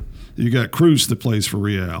 Mueller. You got Cruz that plays for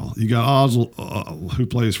Real. You got Ozil who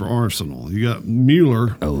plays for Arsenal. You got Mueller.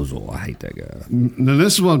 Ozil, I hate that guy. Now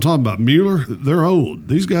this is what I'm talking about. Mueller, they're old.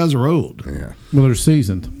 These guys are old. Yeah. Well, they're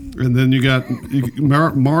seasoned. And then you got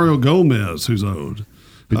Mario Gomez, who's old.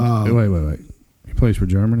 Wait. He plays for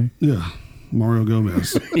Germany? Yeah, Mario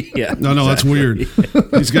Gomez. Yeah. No, that's weird.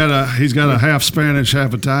 He's got a half Spanish,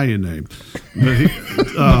 half Italian name. But he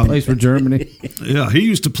Plays for Germany? he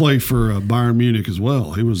used to play for Bayern Munich as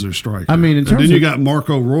well. He was their striker. I mean, in and terms then you of- got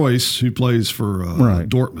Marco Reus who plays for Right.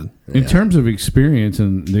 Dortmund. In terms of experience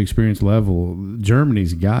and the experience level,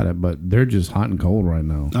 Germany's got it, but they're just hot and cold right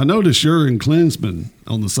now. I noticed Jurgen Klinsmann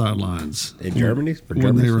on the sidelines In Germany? For when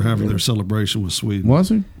Germany? they were having their celebration with Sweden. Was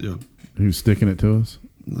he? Yeah. He was sticking it to us?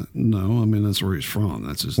 No, I mean that's where he's from.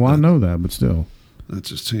 That's his. Well, I know that, but still. That's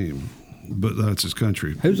his team, but that's his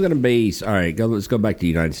country. Who's going to be? All right, let's go back to the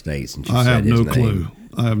United States. And I have no clue.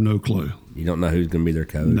 I have no clue. You don't know who's going to be their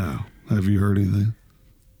coach? No. Have you heard anything?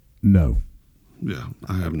 No. Yeah,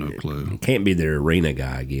 I have no clue. Can't be their arena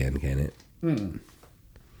guy again, can it?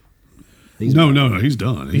 No, he's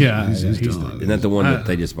done. He's He's done. done. Isn't that the one that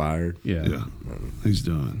they just fired? Yeah. Yeah, he's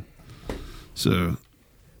done. So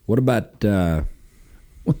What about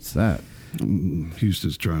What's that?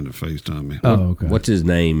 Houston's trying to FaceTime me. Oh, okay. what's his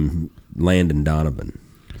name? Landon Donovan.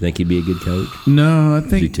 You think he'd be a good coach? No, I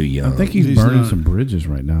think Is he too young? I think he's He's burning not- some bridges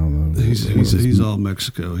right now, though. He's all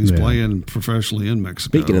Mexico. He's Yeah. playing professionally in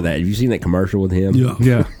Mexico. Speaking of that, have you seen that commercial with him? yeah,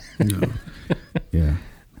 Yeah, yeah. yeah.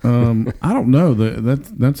 I don't know.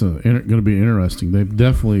 That's going to be interesting. They've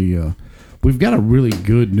definitely we've got a really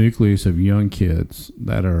good nucleus of young kids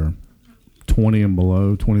that are 20 and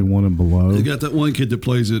below, 21 and below. You got that one kid that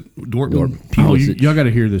plays at Dortmund. Oh, Pulisic. y'all got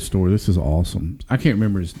to hear this story. This is awesome. I can't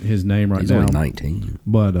remember his name right He's now. only 19.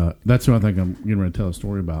 But that's what I think I'm getting ready to tell a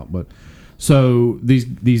story about. But so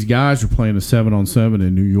these guys were playing a 7-on-7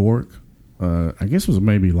 in New York. I guess it was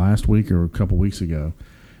maybe last week or a couple weeks ago,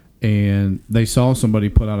 and they saw somebody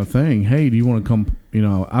put out a thing. Hey, do you want to come?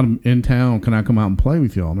 I'm in town. Can I come out and play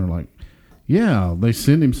with y'all? And they're like, yeah. They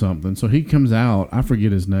send him something, so he comes out. I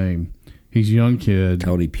forget his name. He's a young kid.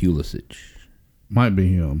 Tony Pulisic. Might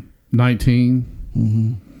be him.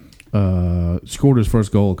 19. Scored his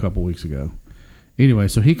first goal a couple weeks ago. Anyway,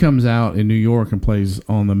 so he comes out in New York and plays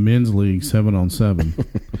on the men's league 7-on-7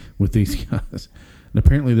 with these guys. And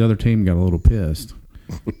apparently the other team got a little pissed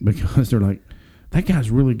because they're like, that guy's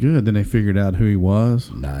really good. Then they figured out who he was.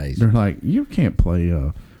 Nice. They're like, you can't play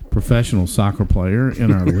a professional soccer player in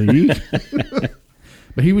our league.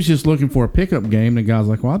 But he was just looking for a pickup game. And the guy's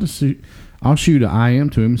like, well, I'll shoot an IM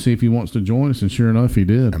to him and see if he wants to join us. And sure enough, he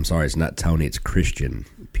did. I'm sorry, it's not Tony. It's Christian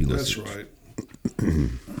Pulisic. That's right.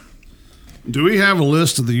 Do we have a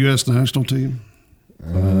list of the U.S. national team?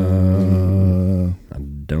 I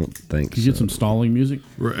don't think Can you so. get some stalling music?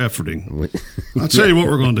 We're efforting. I'll tell you what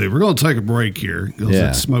we're going to do. We're going to take a break here. Yeah.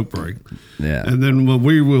 It's a smoke break. Yeah. And then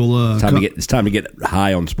we will. It's time to get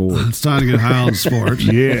high on sports. It's time to get high on sports.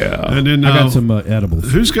 Yeah. And then I got some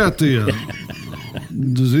edibles. Who's got the?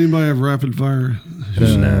 Does anybody have rapid fire?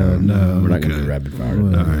 No, we're not going to Okay. do rapid fire. All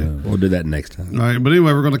right. We'll do that next time. All right, but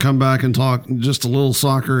anyway, we're going to come back and talk just a little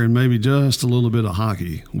soccer and maybe just a little bit of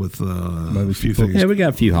hockey with a few things. Yeah, we got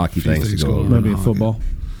a few hockey things to things go going over. on. Maybe football.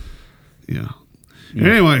 Yeah.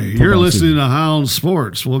 Anyway, you're Football listening season. to Hound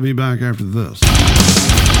Sports. We'll be back after this.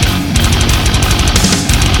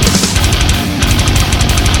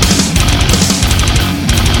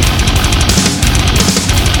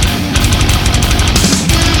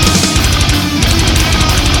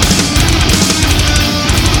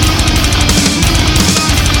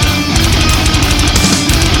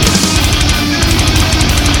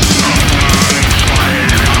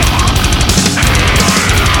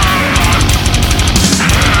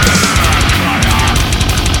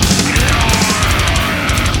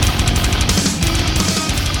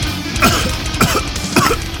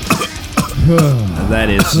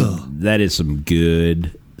 That is some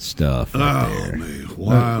good stuff right Oh, there. man.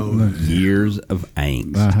 Wow. Years of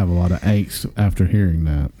angst. I have a lot of angst after hearing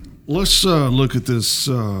that. Let's look at this.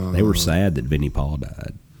 They were sad that Vinnie Paul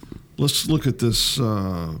died. Let's look at this.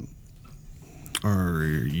 Our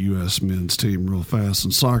U.S. men's team real fast in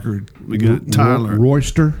soccer. We got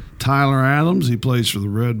Royster. Tyler Adams. He plays for the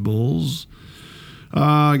Red Bulls.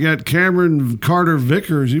 Got Cameron Carter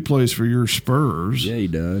Vickers. He plays for your Spurs. Yeah, he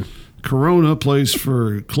does. Corona plays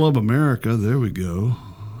for Club America. There we go.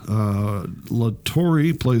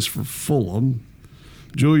 Latorre plays for Fulham.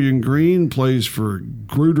 Julian Green plays for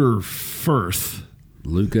Gruder Firth.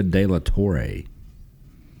 Luca De La Torre.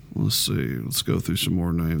 Let's see. Let's go through some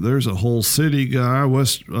more names. There's a Hull City guy.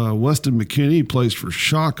 Weston McKinney plays for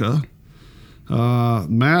Shaka.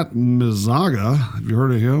 Matt Mizaga, have you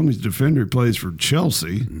heard of him? He's a defender. He plays for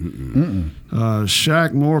Chelsea.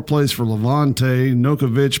 Shaq Moore plays for Levante.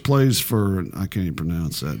 Nokovic plays for, I can't even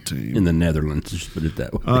pronounce that team. In the Netherlands, just put it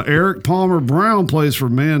that way. Eric Palmer Brown plays for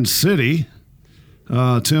Man City.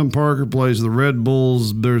 Tim Parker plays the Red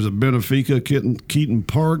Bulls. There's a Benfica, Keaton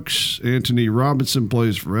Parks. Anthony Robinson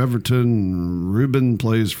plays for Everton. Ruben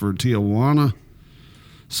plays for Tijuana.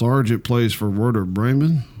 Sargent plays for Werder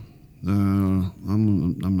Bremen. I'm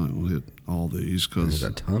not going to hit all these There's because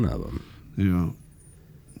a ton of them.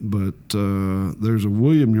 but there's a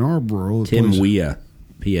William Yarborough. that Tim plays- Weah,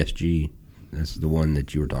 PSG. That's the one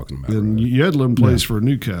that you were talking about. and right? Yedlin plays for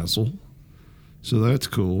Newcastle, so that's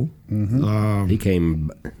cool. He came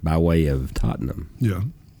by way of Tottenham. Yeah.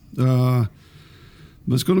 But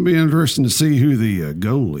it's going to be interesting to see who the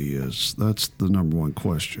goalie is. That's the number one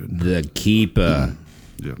question. The keeper.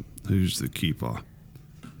 Yeah. Who's the keeper?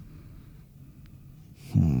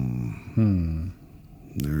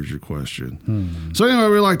 There's your question. So anyway,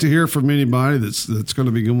 we'd like to hear from anybody that's going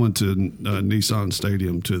to be going to Nissan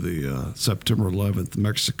Stadium to the September 11th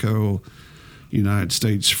Mexico United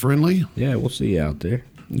States friendly. Yeah, we'll see you out there.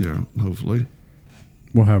 Yeah, hopefully.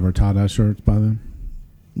 We'll have our tie-dye shirts by then.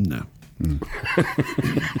 No.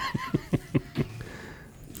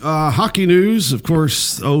 Hockey news, of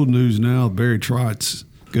course, old news now. Barry Trotz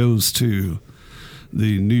goes to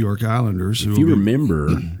the New York Islanders. If you remember,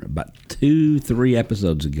 about 2-3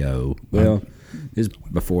 episodes ago, well, it's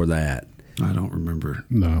before that. I don't remember.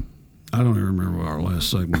 No. I don't even remember what our last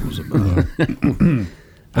segment was about.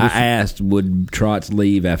 I asked, would Trotz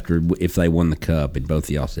leave if they won the cup, and both of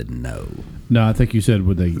y'all said no. No, I think you said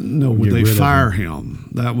would they? No, would get they rid of fire him?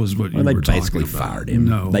 That was what you Well, they were talking basically about. fired him.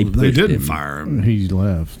 No, They they pushed didn't him. fire him? him. He's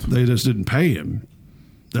left. They just didn't pay him.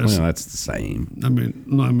 That's, Well, that's the same. I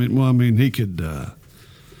mean, he could.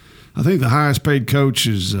 I think the highest paid coach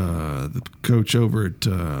is the coach over at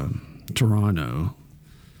Toronto.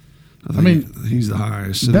 I mean, he's the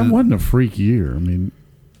highest. And That then- wasn't a freak year. I mean,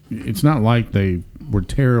 it's not like they were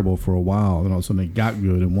terrible for a while, and all of a sudden they got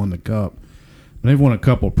good and won the cup. They've won a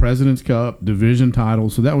couple President's Cup, division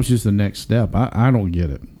titles, so that was just the next step. I don't get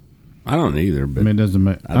it. I don't either, I but mean, it doesn't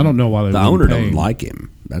make. I don't know why they the wouldn't owner pay don't him. like him.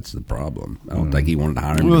 That's the problem. I don't think he wanted to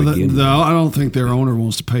hire him Well, to begin with. I don't think their owner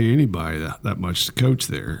wants to pay anybody that much to coach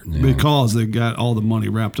there because they got all the money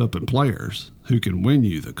wrapped up in players who can win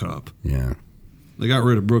you the cup. Yeah. They got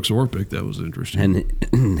rid of Brooks Orpik. That was interesting.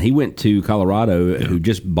 And he went to Colorado, who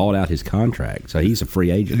just bought out his contract, so he's a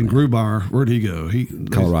free agent. And now. Grubauer, where'd he go?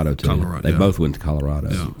 Colorado too. Colorado. They both went to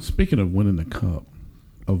Colorado. Yeah. Speaking of winning the cup,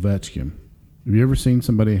 Ovechkin. Have you ever seen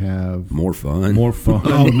somebody have More fun. more fun?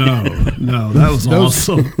 Oh no, that was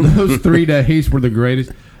awesome. Those 3 days were the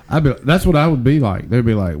greatest. That's what I would be like. They'd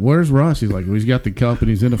be like, "Where's Russ?" He's like, well, "He's got the cup and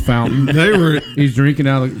he's in a fountain. They were He's drinking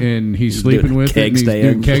out and he's sleeping doing with it. keg And he's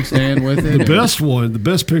doing stands. keg stand with it. the best one. The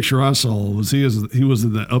best picture I saw was he was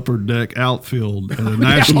in the upper deck outfield at a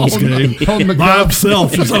Nationals game holding the by cup.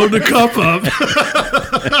 himself, just holding the cup up.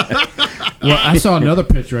 Well, I saw another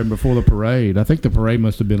picture right before the parade. I think the parade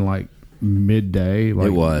must have been like midday. Like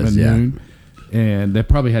It was, at yeah. noon. And they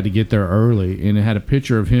probably had to get there early. And it had a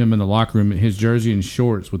picture of him in the locker room in his jersey and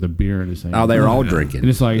shorts with a beer in his hand. Oh, they were all And drinking.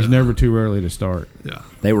 it's like it's never too early to start. Yeah.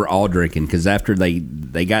 They were all drinking because after they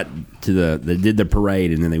got to they did the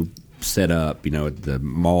parade and then they set up, at the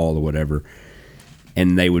mall or whatever,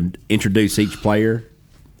 and they would introduce each player.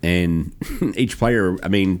 And each player,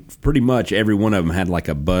 pretty much every one of them had like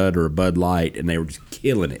a Bud or a Bud Light, and they were just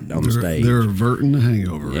killing it on the stage. They're averting the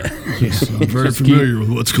hangover. Yeah. Yes, I'm very familiar with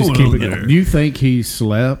what's going on there. Do you think he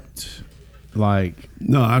slept? Like,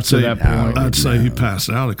 No, I'd say that point? I'd say he passed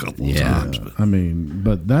out a couple of times. But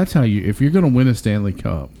but that's how you. If you're going to win a Stanley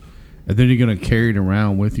Cup, and then you're going to carry it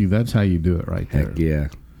around with you, that's how you do it, right there. Heck yeah.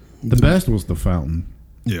 The best was the fountain.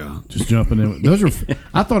 yeah, Just jumping in. Those were.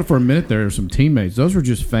 I thought for a minute there were some teammates. Those were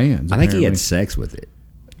just fans. I think he apparently. had sex with it.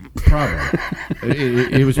 Probably.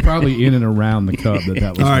 it was probably in and around the cup that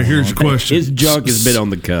was. all right. going Here's on. your question: His junk has been on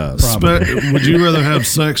the cup. Would you rather have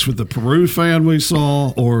sex with the Peru fan we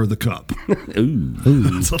saw or the cup? Ooh,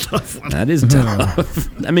 That's a tough one. that is tough.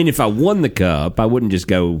 If I won the cup, I wouldn't just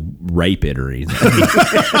go rape it or anything.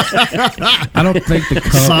 I don't think the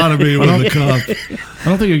cup. Sodomy with the cup. I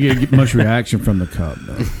don't think you get much reaction from the cup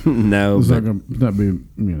though. No, It's but, not going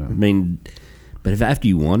to be. but if after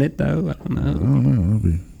you won it though, I don't know. I don't know. It'll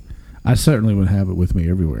be. I certainly would have it with me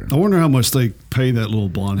everywhere. I wonder how much they pay that little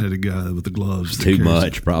blonde-headed guy with the gloves. that Too carries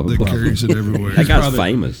much, it- probably. That carries it everywhere. That guy's probably-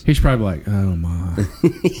 famous. He's probably like, oh my.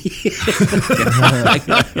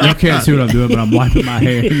 Y'all can't see what I'm doing, but I'm wiping my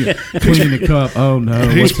hand, cleaning the cup. Oh no.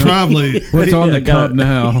 He's probably What's on the cup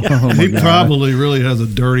now? Oh, my he God. probably really has a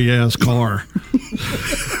dirty ass car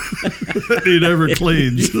that he never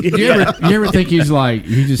cleans. You ever think he's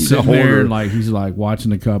just sitting there hoarder. and he's watching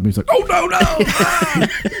the cup and he's like, oh no,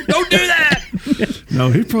 don't do that. No,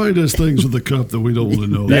 he probably does things with the cup that we don't want to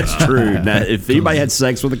know. That's about. true. Now, if anybody had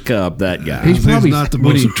sex with a cup, that guy. He's He's probably not the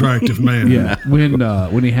when most he- attractive man. Yeah,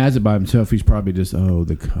 when he has it by himself, he's probably just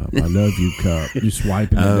the cup. I love you, cup. Just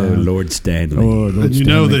wiping it Oh, down. Lord Stanley. Oh, Lord And you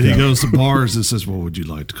know Stanley that he cup. goes to bars and says, "Well, would you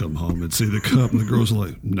like to come home and see the cup?" And the girls are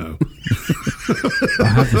like, "No, I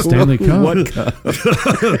have the Stanley Cup. What cup?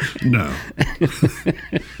 no."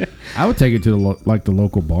 I would take it to the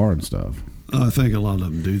local bar and stuff. I think a lot of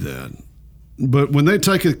them do that. But when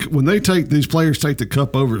these players take the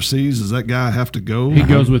cup overseas, does that guy have to go? He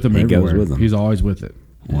goes with them He goes everywhere. with them. He's always with it.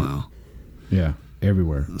 Wow. Yeah,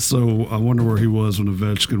 everywhere. So I wonder where he was when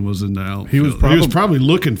Ovechkin was in the outfield. He was probably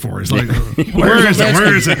looking for it. He's like, "Where is it?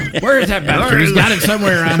 Where is it?" Where is that bastard? He's got it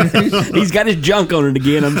somewhere around here. He's got his junk on it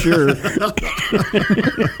again, I'm sure.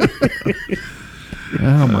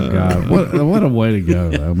 Oh my God! What a way to go!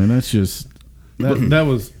 I mean, that's just that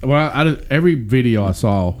was every video I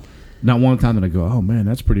saw. Not one time did I go, oh man,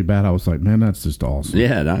 that's pretty bad. I was like, man, that's just awesome.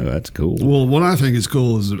 Yeah, no, that's cool. Well, what I think is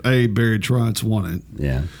cool is that A, Barry Trotz won it.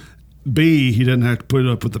 Yeah. B, he doesn't have to put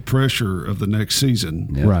up with the pressure of the next season.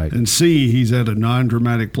 Yeah. Right. And C, he's at a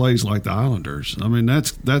non-dramatic place like the Islanders. I mean,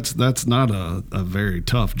 that's not a very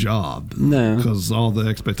tough job. No. Because all the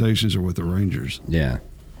expectations are with the Rangers. Yeah.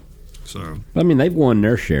 So They've won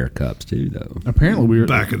their share of cups too, though. Apparently, we were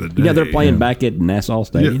back in the day. They're playing back at Nassau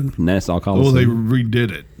Stadium, Nassau Well, Coliseum. they redid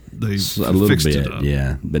it. They a little fixed bit, it up.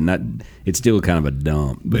 yeah, but not. It's still kind of a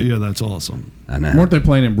dump. But yeah, that's awesome. I know. weren't they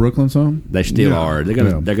playing in Brooklyn? Some They still Yeah. are.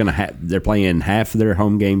 Yeah. They're playing half of their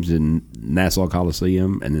home games in Nassau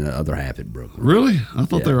Coliseum and then the other half at Brooklyn. Really? I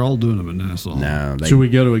thought Yeah. they were all doing them in Nassau. No, should we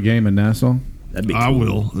go to a game in Nassau? that'd be. I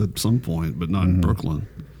cool. will at some point, but not in Brooklyn.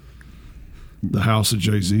 The house that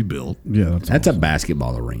Jay-Z built. Yeah, That's a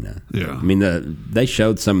basketball arena. Yeah. I mean, they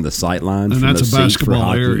showed some of the sight lines. And from that's those a seats for basketball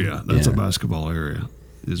hockey. area. That's Yeah. a basketball area.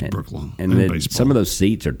 Is Brooklyn And then baseball. some of those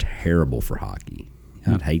seats are terrible for hockey.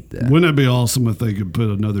 I'd hate that. Wouldn't it be awesome if they could put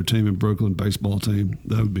another team in Brooklyn, baseball team?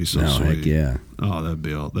 That would be so No, sweet. heck yeah. Oh,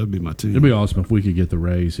 that'd be my team. It'd be awesome if we could get the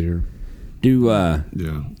Rays here. yeah.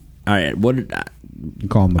 All right. What did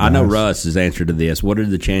Call them the I know? Guys. Russ's answer to this. What are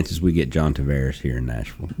the chances we get John Tavares here in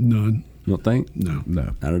Nashville? None. You don't think? No.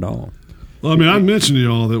 No, Not at all. Well, I mean, I mentioned to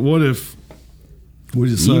y'all that what if we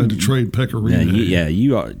decided to trade Pecorino?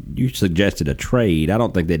 You suggested a trade. I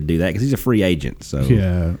don't think they'd do that because he's a free agent. So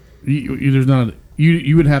yeah, there's not.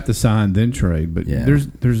 You would have to sign then trade, but Yeah.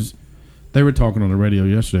 there's. They were talking on the radio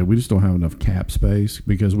yesterday. We just don't have enough cap space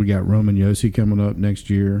because we got Roman Yossi coming up next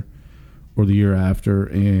year or the year after,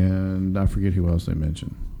 and I forget who else they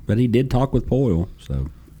mentioned. But he did talk with Poyle. So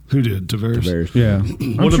Who did? Tavares? Yeah.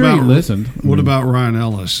 I'm What sure about he listened. What about Ryan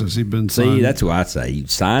Ellis? Has he been signed? See, that's what I say. You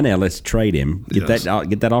sign Ellis, trade him, get Yes.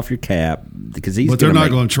 that off your cap because he's. But they're gonna not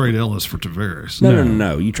make- going to trade Ellis for Tavares.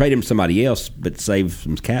 No. You trade him to somebody else, but save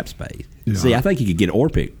some cap space. Yeah. See, I think you could get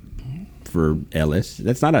Orpik for Ellis.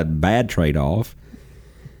 That's not a bad trade off.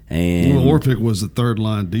 And Well, Orpik was the third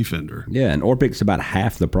line defender. yeah, and Orpik's about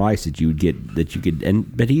half the price that you would get that you could.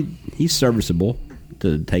 But he's serviceable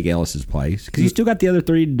to take Ellis's place because you still got the other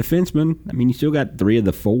three defensemen. I mean, you still got 3 of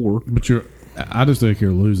the 4. But I just think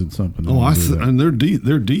you're losing something. Oh, when you do that. and they're deep.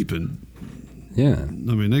 They're deep in. Yeah. I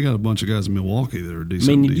mean, they got a bunch of guys in Milwaukee that are I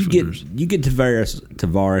decent mean, defenders. you get Tavares.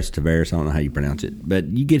 I don't know how you pronounce it, but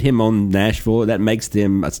you get him on Nashville. That makes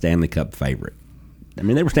them a Stanley Cup favorite. I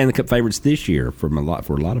mean, they were Stanley Cup favorites this year for a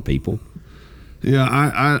lot of people.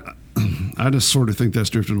 Yeah, I just sort of think that's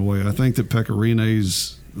drifting away. I think that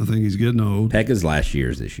Pecorino's. I think he's getting old. Pekka's last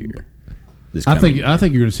year's this year. I think you're going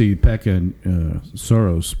to see Pekka and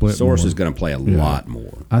Soros split. Soros more. is going to play a Yeah. lot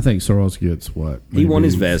more. I think Soros gets what? He won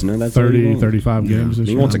maybe his Vezina. That's what he 30, wants. 35 games this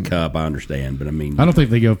He year. wants a cup. I understand, but I mean, I don't think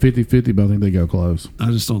they go 50-50, but I think they go close.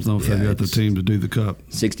 I just don't know if they Yeah, got the it's- team to do the cup.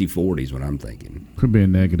 60-40 is what I'm thinking. Could be a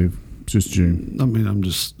negative. It's just June. I mean, I'm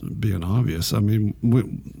just being obvious. I mean,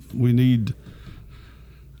 we need.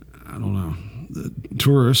 I don't know. The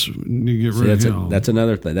tourists. We need to get See, rid of him. that's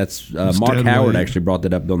another thing. That's Mark dead Howard weight. actually brought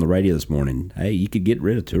that up on the radio this morning. Hey, you could get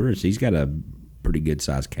rid of tourists. He's got a pretty good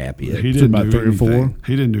sized cap here. He didn't about do 3 or anything. 4?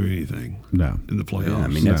 He didn't do anything No. in the playoffs. Yeah, I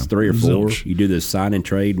mean that's No. 3 or 4. Zilch. You do the sign and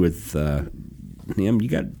trade with him.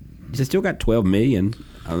 You still got $12 million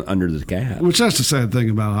under the cap. Which that's the sad thing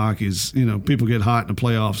about hockey is, people get hot in the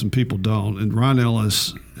playoffs and people don't. And Ron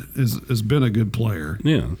Ellis has been a good player.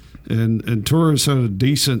 Yeah, And Torres had a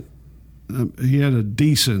decent. He had a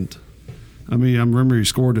decent. I mean, I remember he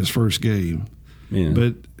scored his first game, yeah.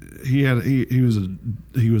 but he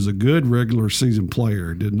was a good regular season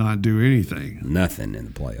player. Did not do anything Nothing in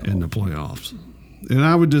the playoffs. in the playoffs. And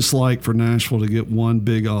I would just like for Nashville to get one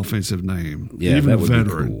big offensive name, Yeah, even that a would be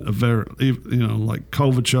veteran, cool. a veteran, like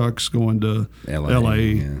Kovachuk's going to LA,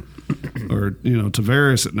 Yeah. or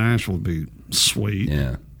Tavares at Nashville would be sweet.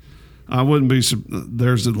 Yeah. I wouldn't be.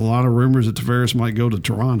 There's a lot of rumors that Tavares might go to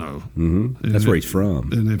Toronto. Mm-hmm. That's where he's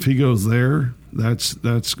from. And if he goes there, that's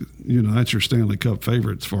your Stanley Cup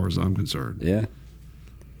favorite as far as I'm concerned. Yeah.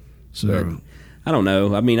 So I don't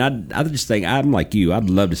know. I mean, I just think I'm like you. I'd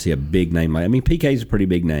love to see a big name. I mean, PK's a pretty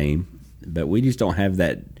big name, but we just don't have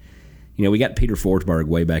that. We got Peter Forsberg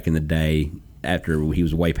way back in the day after he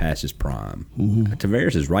was way past his prime. Mm-hmm.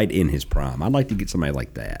 Tavares is right in his prime. I'd like to get somebody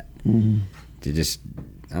like that to just.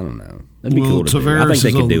 I don't know. That'd be well, cool to do. I Tavares think they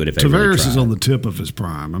is could on, do it if they Tavares really is tried. on the tip of his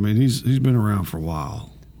prime. I mean, he's been around for a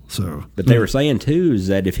while. So, But they were saying too is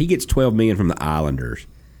that if he gets $12 million from the Islanders,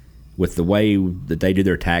 with the way that they do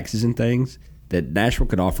their taxes and things, that Nashville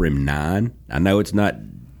could offer him $9 million. I know it's not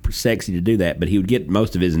sexy to do that, but he would get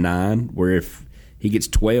most of his $9 million. Where if he gets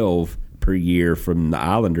 $12 million per year from the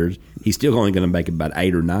Islanders, he's still only going to make about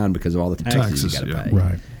 $8 or $9 million because of all the taxes he's got to yeah. pay.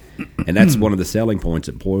 Right. And that's one of the selling points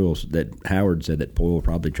that Howard said that Poyle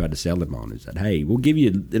probably tried to sell him on is that, hey, we'll give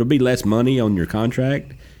you, it'll be less money on your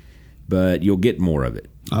contract, but you'll get more of it.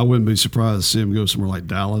 I wouldn't be surprised to see him go somewhere like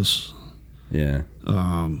Dallas. Yeah.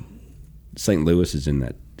 St. Louis is in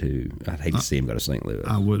that too. I'd hate to see him go to St. Louis.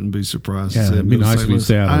 I wouldn't be surprised Yeah, to see him it'd be go to nice St. if he Louis.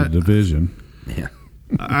 stay out of the division. Yeah.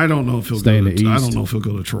 I don't know if he'll Stay go. in the I East. don't know if he'll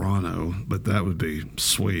go to Toronto, but that would be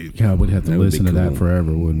sweet. God, we'd have to That would be listen to that cool.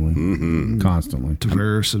 forever, wouldn't we? Mm-hmm. Constantly.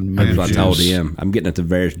 Tavares and That's Matthews. what I told him. I'm getting a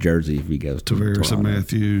Tavares jersey if he goes to Tavares and Toronto.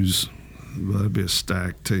 Matthews. That'd be a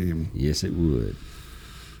stacked team. Yes, it would.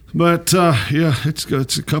 But yeah,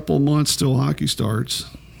 it's a couple of months till hockey starts.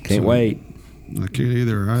 Can't So, wait. I can't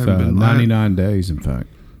either. I So haven't been 99 days, in fact.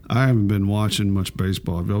 I haven't been watching much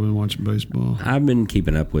baseball. Have y'all been watching baseball? I've been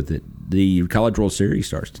keeping up with it. The College World Series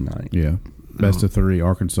starts tonight. Yeah. Best of 3,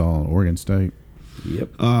 Arkansas and Oregon State. Yep.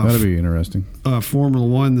 That'll be interesting. Formula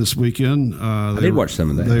One this weekend. I did watch some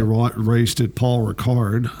of that. They raced at Paul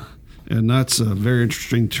Ricard, and that's a very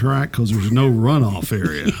interesting track because there's no runoff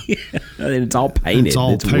area. And it's all painted. It's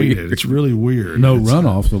all painted. Weird. It's really weird. No It's-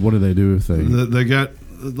 runoff, so what do they do if they... They got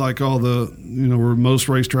like all the where most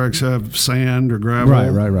racetracks have sand or gravel.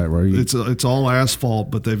 Right. Where you, It's all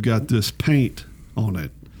asphalt, but they've got this paint on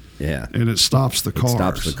it, Yeah. and it stops the cars.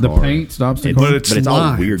 stops the the car. paint stops the It's- car? But it's But it's all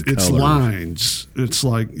lines. weird It's colors. lines. It's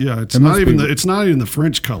like it's It not must even be- it's not even the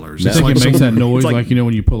French colors. No. It's I think like it makes some- that noise like- like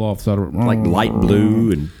when you pull off the side of Like light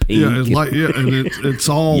blue and pink. Yeah, it's like and it's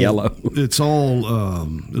all Yellow. It's all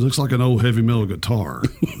it looks like an old heavy metal guitar.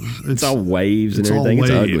 It's all waves and it's all everything.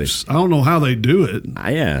 It's ugly. waves. I don't know how they do it.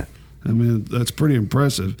 Yeah. I mean, that's pretty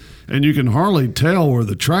impressive. And you can hardly tell where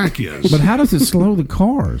the track is. But how does it slow the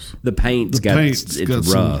cars? The paint's paint's got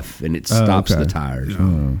some- rough and it stops okay. the tires.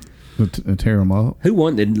 To tear them up? Who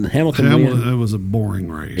won? Did Hamilton win? It was a boring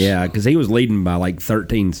race. Yeah, because he was leading by like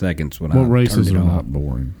 13 seconds when I What races turned are it on. not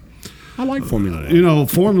boring? I like Formula 1. You know,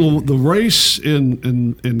 the race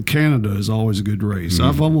in Canada is always a good race.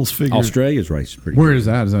 I've almost figured Australia's race is pretty Where is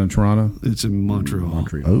that? Is that in Toronto? it's in Montreal.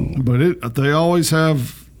 Montreal. But they always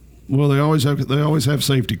have. Well, they always have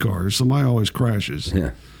safety cars. Somebody always crashes.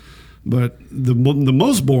 Yeah. But the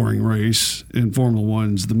most boring race in Formula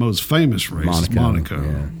One is the most famous race, is Monaco.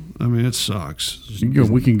 yeah. I mean, it sucks.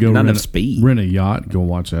 We can go Not rent enough speed. rent a yacht, go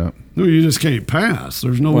watch that. No, you just can't pass.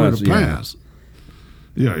 There's nowhere to yeah. pass.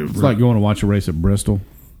 Yeah, It's like going to watch a race at Bristol.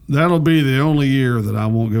 that'll be the only year that I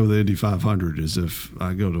won't go to the Indy 500 is if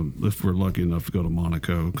we're lucky enough to go to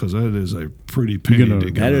Monaco, because that is a pretty penny gonna-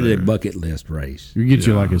 to go That is there. a bucket list race. You get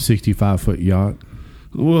you like a 65-foot yacht.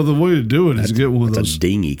 Well, the way to do it is get one of That's those. a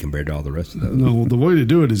dinghy compared to all the rest of those. No, the way to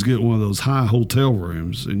do it is get one of those high hotel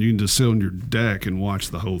rooms, and you can just sit on your deck and watch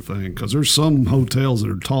the whole thing. Because there's some hotels that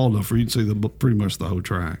are tall enough for you to see pretty much the whole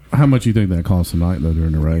track. How much you think that costs a night though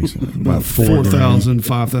during the race? About $4,000. $4,000,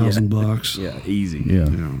 $5,000. Yeah, easy. Yeah.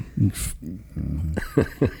 Yeah.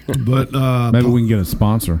 But Maybe we can get a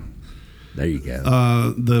sponsor. There you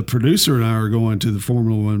go. the producer and I are going to the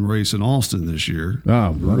Formula One race in Austin this year.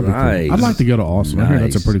 Oh, that'd be cool. Nice. I'd like to go to Austin. I hear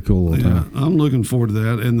that's a Nice. pretty cool little Yeah, town. I'm looking forward to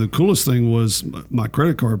that. And the coolest thing was my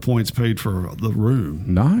credit card points paid for the room.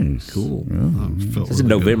 Nice. Cool. Yeah. Felt It's in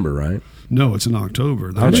really good. November, right? No, it's in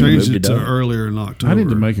October. They they changed moved it it to up. earlier in October. I need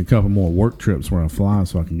to make a couple more work trips where I fly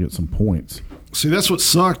so I can get some points. See, that's what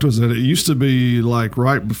sucked was that it used to be like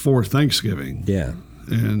right before Thanksgiving, Yeah.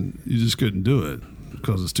 and you just couldn't do it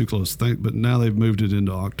because it's too close to think. But now they've moved it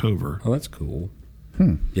into October. Oh, that's cool.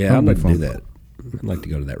 Hmm. Yeah, I'd That'd be like to do fun. that. I'd like to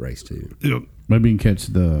go to that race too. Yep. Maybe you can catch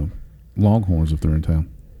the Longhorns if they're in town.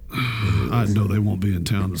 I know they won't be in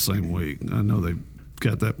town the same week. I know they've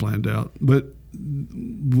got that planned out. But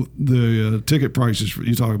the ticket prices,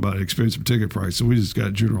 you talk about expensive ticket prices. We just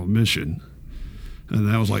got general admission, and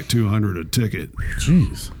that was like $200 a ticket.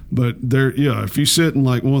 Jeez. But there, yeah, if you sit in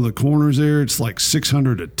like one of the corners there, it's like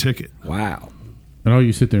 $600 a ticket. Wow. And all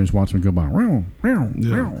you sit there and just watch them go by.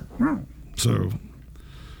 Yeah. So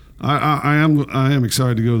I am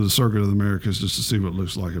excited to go to the Circuit of the Americas just to see what it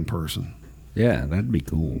looks like in person. Yeah, that'd be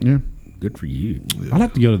cool. Yeah. Good for you. I'd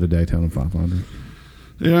like to go to the Daytona 500.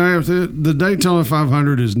 Yeah, the Daytona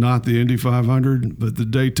 500 is not the Indy 500, but the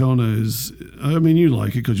Daytona is. I mean, you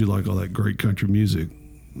like it because you like all that great country music.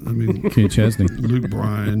 I mean, Kenny Chesney. Luke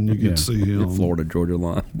Bryan, you get Yeah. to see him. Florida Georgia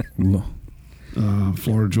line.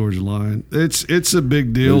 Florida Georgia line. It's a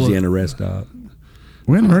big deal. Louisiana rest stop.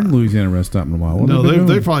 We haven't heard Louisiana rest stop in a while. What No, have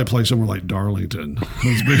they doing? probably play somewhere like Darlington.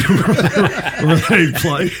 It's big where they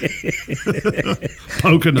play.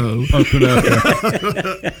 Pocono.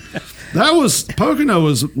 Pocono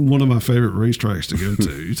was one of my favorite racetracks to go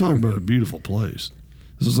to. You talk about a beautiful place.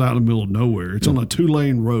 This is out in the middle of nowhere. It's on a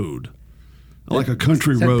 2-lane road, like a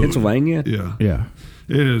country Is that road. Pennsylvania? Yeah, Yeah.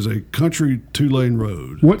 it is a country 2-lane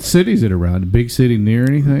road. What city is it around? A big city near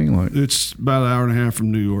anything? Like It's about an hour and a half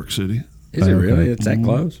from New York City, Is it Okay. really? It's that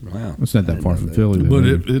close? Wow. it's not that far from Philly. then, but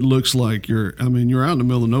maybe. it looks like you're out in the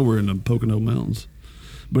middle of nowhere in the Pocono Mountains.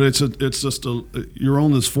 But you're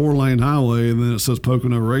on this 4-lane highway, and then it says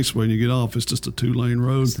Pocono Raceway, and you get off. It's just a 2-lane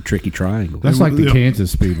road. It's the tricky triangle. That's like the Yeah.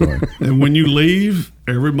 Kansas Speedway. And when you leave,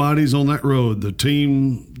 everybody's on that road. The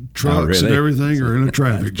team trucks and really? everything are in a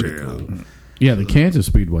traffic jam. Yeah, the Kansas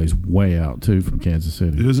Speedway's way out too from Kansas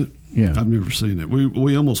City. Is it? Yeah. I've never seen it.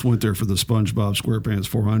 We almost went there for the SpongeBob SquarePants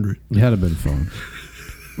 400. It had been fun.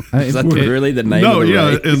 Is that really the name No, of the yeah,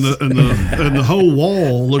 race? and the whole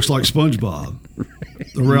wall looks like SpongeBob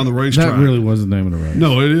around the racetrack. That really was the name of the race.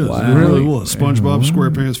 No, it is. Wow. It really Really? was. SpongeBob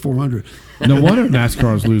SquarePants 400. No wonder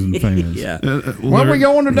NASCAR's losing fans. Yeah. Well, Where we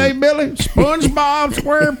going today, Billy? SpongeBob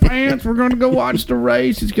SquarePants. We're going to go watch the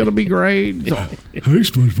race. It's going to be great. Hey,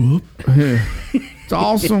 SpongeBob. It's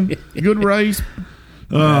awesome. Good race.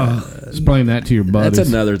 Explain that to your buddies. That's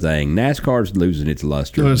another thing. NASCAR's losing its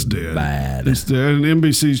luster. That's dead. Bad. It's dead. And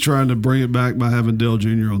NBC's trying to bring it back by having Dale Jr.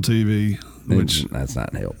 on TV, which That's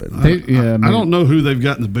not helping. I don't know who they've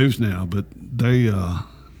got in the booth now, but they,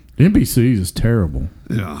 NBC's is terrible.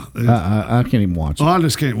 yeah. I can't even watch it. I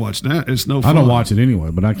just can't watch that. It's no I fun. don't watch it anyway,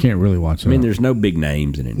 but I can't really watch it. I mean, there's no big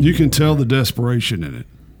names in it. You can tell the desperation in it,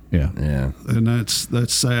 yeah. Yeah. and that's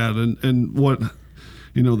sad. And what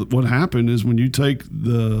what happened is when you take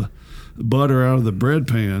the butter out of the bread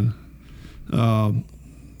pan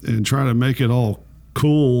and try to make it all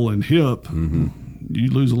cool and hip, you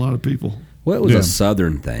lose a lot of people. Well, it was Yeah. a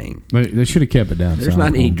southern thing. They should have kept it down. There's south.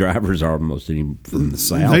 not any drivers almost any from the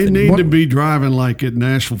south. They need anymore. to be driving like at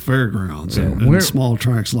Nashville Fairgrounds and Where- small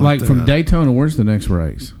tracks like like that. from Daytona. Where's the next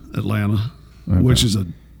race? Atlanta, which is a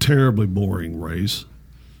terribly boring race.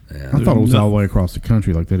 I thought it was all the way across the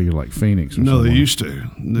country, like they did like Phoenix. Or No, they somewhere. used to.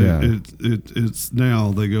 Yeah. It's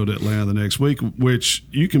now they go to Atlanta the next week, which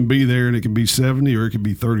you can be there and it can be 70 or it can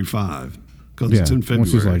be 35 because Yeah, it's in February.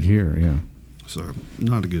 which is like here. Yeah. So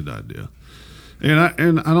not a good idea.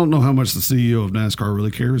 And I don't know how much the CEO of NASCAR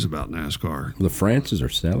really cares about NASCAR. The Francis are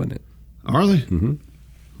selling it. Are they?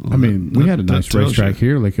 Mm-hmm. I mean, we had a nice tells racetrack you.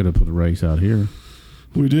 here. They could have put a race out here.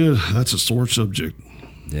 We did. That's a sore subject.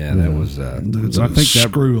 Yeah, that was. That's I a think that-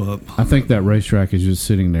 screw up. I think that racetrack is just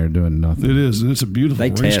sitting there doing nothing. It is, and it's a beautiful they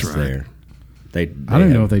racetrack. test there. They I don't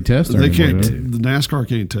have- know if they test there. They anymore, can't. do they? The NASCAR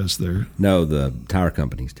can't test there. No, the tire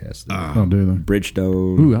companies test there. Oh, do they?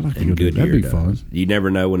 Bridgestone. Ooh, I'd like to and go do that. Goodyear That'd be does. fun. You never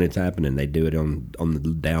know when it's happening. They do it on the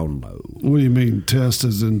down low. What do you mean test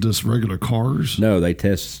as in just regular cars? No, they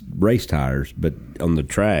test race tires, but on the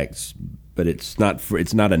tracks. But it's not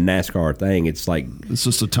a NASCAR thing. It's like It's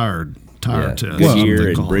just a tire test. Goodyear They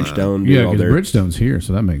and call that. Bridgestone do Yeah, all because their Bridgestone's here,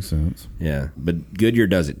 so that makes sense. yeah. But Goodyear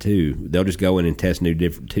does it too. They'll just go in and test new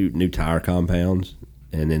tire compounds,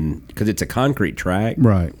 and then because it's a concrete track,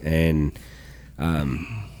 Right. And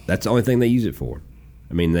that's the only thing they use it for.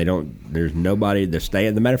 I mean, they don't. There's nobody. The stand.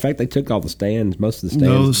 As a matter of fact, they took all the stands. Most of the stands.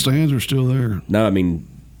 No, the stands are still there. No, I mean,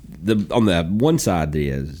 on the one side it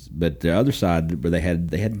is, but the other side where they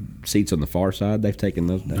had seats on the far side, they've taken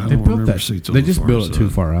those down. I They don't built remember that. seats on They the just far built it too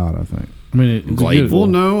side. far out. I think. I mean, it's a Gladeville. good- Well,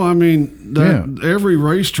 no, I mean Yeah. every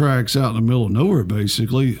racetrack's out in the middle of nowhere.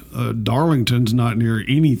 Basically, Darlington's not near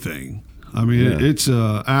anything. I mean, Yeah. it's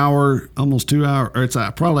an hour, almost 2 hours. Or it's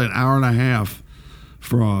probably an hour and a half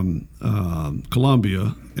from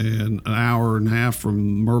Columbia, and an hour and a half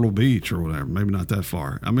from Myrtle Beach or whatever. Maybe not that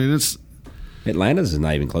far. I mean, it's Atlanta's is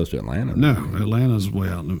not even close to Atlanta. no Atlanta's way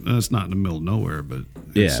out. It's not in the middle of nowhere, but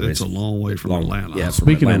Yeah, it's a long way from long- Atlanta. yeah.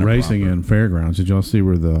 Speaking Atlanta of racing proper. and fairgrounds, did y'all see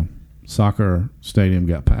where the soccer stadium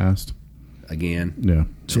got passed? Again, Yeah,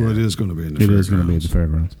 So it is going to be in the it is going to be at the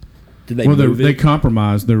fairgrounds. fairgrounds. did they Well, move they it?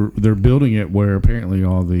 compromised. They're building it where apparently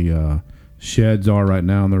all the sheds are right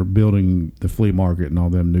now, and they're building the flea market and all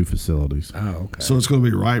them new facilities. Oh, okay. So it's going to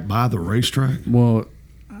be right by the racetrack. Well,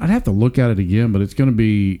 I'd have to look at it again, but it's going to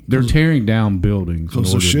be they're tearing down buildings. in Because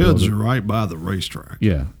the order to build sheds it. are right by the racetrack.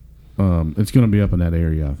 Yeah, it's going to be up in that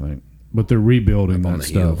area, I think. But they're rebuilding Up on that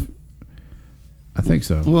the hill. stuff. I think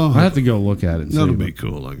so. Well, I have to go look at it. And That'll see, be but-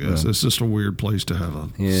 cool, I guess. Yeah. It's just a weird place to have a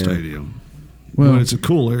Yeah. stadium. Well, But it's a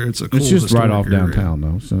cool area. It's a cool it's just right historic off area. downtown,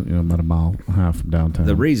 though. So about a mile and a half from downtown.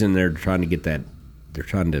 The reason they're trying to get that, they're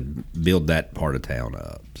trying to build that part of town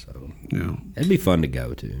up. So Yeah. it'd be fun to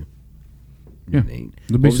go to. Yeah. Neat.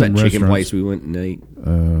 There'll be What was that some chicken restaurants. place we went and ate? I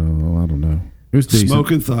don't know. It was decent.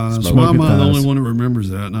 Smoking Thighs. Smoking Why am I the Thighs. only one who remembers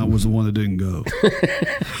that? And I was the one that didn't go.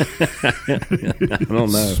 I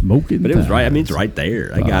don't know. Smoking But it was right. I mean, it's Thighs. right there.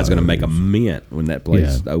 That guy's going to make a mint when that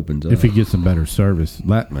place opens up. If he gets some better service.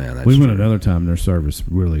 Man, that's we went true. another time, their service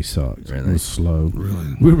really sucked. It Really? was slow.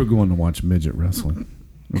 Really? We were going to watch midget wrestling.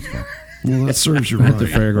 Well, that serves you At the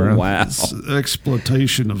right. fairground. Wow. It's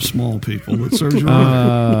exploitation of small people. It serves you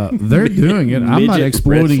right. They're doing it. I'm not Midget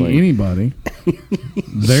exploiting wrestling. anybody.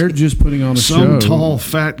 They're just putting on a Some show. tall,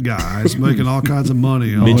 fat guy is making all kinds of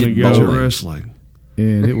money on Midget midget bowling. wrestling.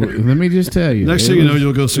 And let me just tell you. Next it thing you know, was-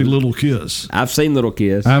 you'll go see Little Kiss. I've seen Little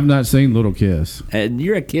Kiss, I've not seen Little Kiss. and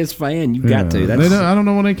you're a Kiss fan. You got to. They That's, don't- I don't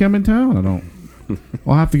know when they come in town. I don't.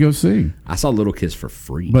 I'll have to go see. I saw Little Kiss for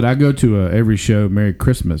free. But I go to every show. Merry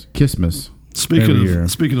Christmas, Kissmas. Every year.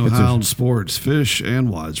 Speaking of It's a- Hound Sports, Fish and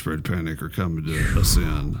Widespread Panic are coming to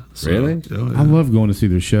Ascend. So, Really? oh, yeah. I love going to see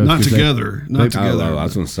their shows. Not 'cause together. Not they- together. Oh, I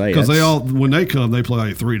was gonna say, because they that's- all when they come, they play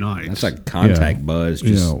like 3 nights. that's like contact Yeah. buzz, You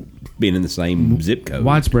just know, being in the same zip code.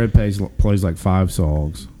 Widespread plays like 5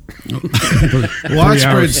 songs.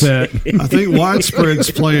 Widespread. set. I think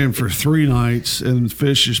Widespread's playing for 3 nights, and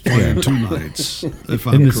Fish is playing 2 nights. If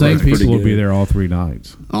I'm And the same correct. people will be good. there all 3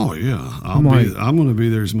 nights. Oh yeah, I'm like- I'm going to be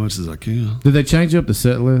there as much as I can. Did they change up the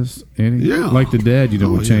set list? Any? Yeah. Like the Dead,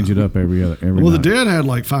 Oh, would change yeah. it up every Well, night. the Dead had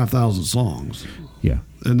like 5,000 songs, Yeah.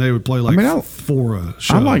 and they would play like I mean, 4 a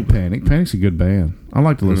show. I like Panic. Panic's a good band. I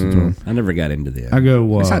like to listen to them. I never got into that. I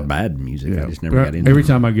go. It's not bad music. I just never got into Every it.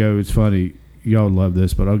 time I go, it's funny. Y'all love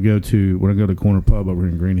this, but I'll go to when I go to Corner Pub over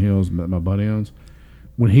in Green Hills that my buddy owns.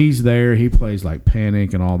 When he's there, he plays like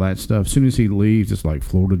Panic and all that stuff. As soon as he leaves, it's like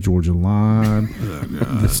Florida Georgia Line.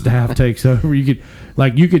 The staff takes over. You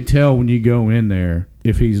could tell when you go in there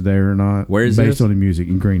if he's there or not. Where is based this? on the music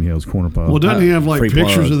in Green Hills Corner Pub? Well, doesn't he have like Free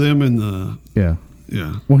pictures plug. of them in the? yeah.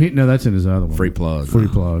 Yeah. Well, no, that's in his other one. Free plug. Free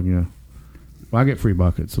plug, yeah. Well, I get free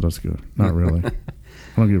buckets, so that's good. Not really. I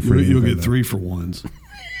don't get free. You'll anything, get though. 3-for-1s.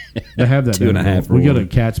 They have that. 2.5 We go to rule.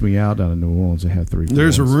 Cat's Me Out down in New Orleans. They have 3.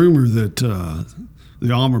 There's a rumor that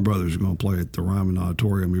the Allman Brothers are going to play at the Ryman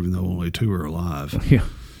Auditorium, even though only 2 are alive. Yeah.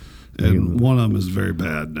 And one of them is very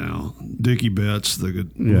bad now. Dickie Betts,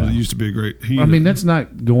 Yeah. used to be a great. I mean, that's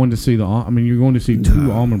not going to see you're going to see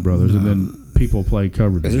 2 Allman Brothers, and then people play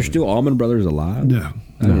covered. Is there still Allman Brothers alive? No.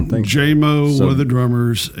 I didn't think so. J-Mo, So- one of the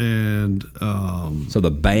drummers, and So the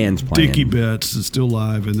band's playing. Dickie Betts is still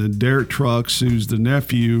live, and then Derek Trucks, who's the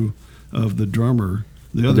nephew of the drummer.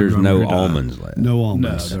 The other There's drummer no who died. Allmans left. No No,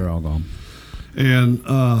 Allmans. they're all gone. And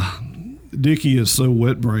Dickie is so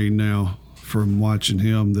wet-brained now from watching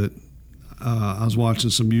him that I was watching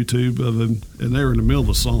some YouTube of him, and they were in the middle of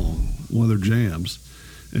a song, one of their jams,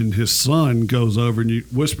 and his son goes over and you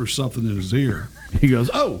whispers something in his ear, He goes,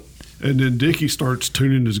 "Oh, and then Dickie starts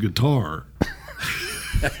tuning his guitar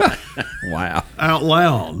Wow. out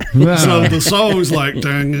loud. Wow. So the song's like,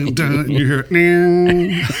 dun, dun, you hear,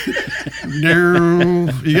 "Meow, meow."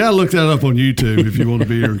 You got to look that up on YouTube if you want to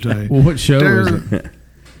be entertained. well, what show is it?"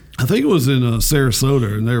 I think it was in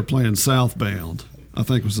Sarasota, and they were playing Southbound. I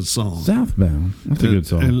think was the song. Southbound. That's a good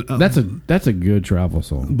song. And, that's a good travel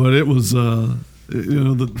song. But it was, the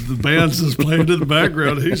band's just playing in the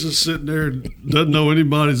background. He's just sitting there and doesn't know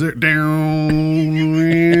anybody's there. I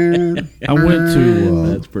went to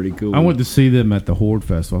That's pretty cool. I went to see them at the Horde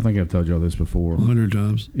Festival. I think I've told y'all this before. 100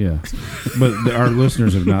 times. Yeah, but our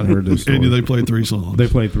listeners have not heard this story. And they played 3 songs. They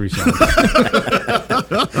played 3 songs,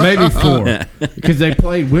 maybe 4, because they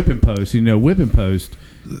played Whipping Post. Whipping Post.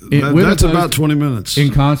 Whipping That's Post about 20 minutes.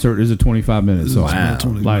 in concert is a 25-minute It's song. about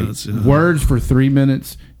 20 Like minutes. Yeah. words for 3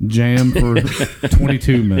 minutes, jam for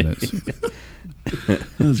 22 minutes.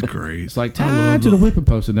 That's great. It's like tied to the Whipping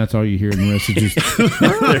Post, and that's all you hear, and the rest is just.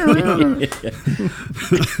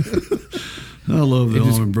 I love the It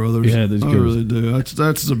just- Allman Brothers. yeah, that's I good. really do.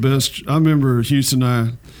 That's the best. I remember Houston and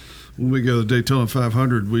I, when we go to Daytona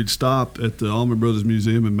 500, we'd stop at the Allman Brothers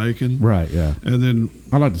Museum in Macon. Right, yeah. And then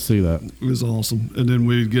I like to see that. it was awesome. And then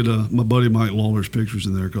we'd get my buddy Mike Lawler's pictures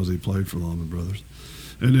in there because he played for the Allman Brothers.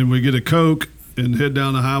 And then we get a Coke and head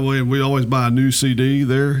down the highway, and we always buy a new CD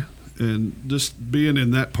there. And just being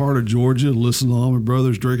in that part of Georgia, listening to Allman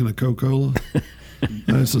Brothers drinking a Coca-Cola,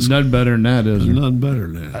 that's just Nothing better than that, is there? nothing better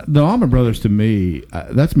than that. The Allman Brothers, to me,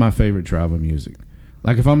 that's my favorite travel music.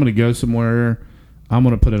 Like, if I'm going to go somewhere, I'm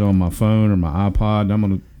going to put it on my phone or my iPod, and I'm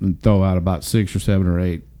going to throw out about 6 or 7 or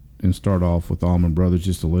 8 and start off with the Allman Brothers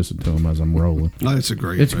just to listen to them as I'm rolling. It's a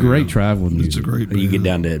great It's band. great traveling It's a music. great You get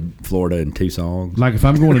band. down to Florida in 2 songs. Like, if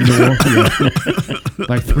I'm going to New Orleans,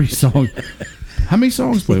 like 3 songs. How many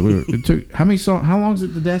songs played? It took how many songs? How long is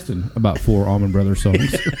it to Destin? About 4 Allman Brothers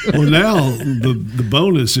songs. Well, now the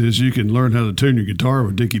bonus is you can learn how to tune your guitar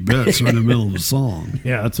with Dickie Betts in the middle of the song.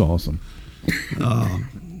 Yeah, that's awesome.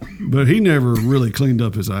 But he never really cleaned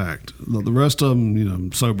up his act. The rest of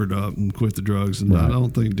them, sobered up and quit the drugs, and I Right.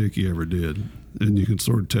 don't think Dickie ever did. And you can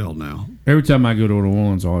sort of tell now. Every time I go to New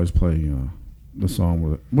Orleans, I always play the song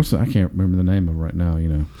with it. I can't remember the name of it right now.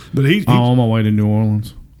 But he On my way to New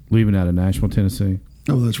Orleans, leaving out of Nashville, Tennessee.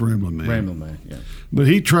 oh, that's Ramblin' Man. Ramblin' Man, yeah. But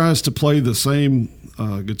he tries to play the same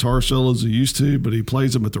guitar solos he used to, but he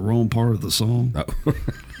plays them at the wrong part of the song. Oh.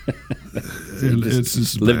 And it's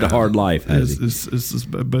just lived a bad. hard life, has he? It's just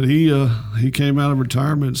bad. But he came out of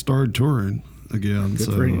retirement and started touring again. Good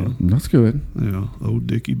so for him. That's good. old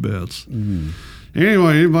Dickie Betts. Mm-hmm.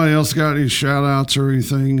 Anyway, anybody else got any shout outs or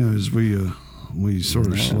anything as we sort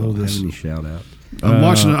of slow this? Have any shout out?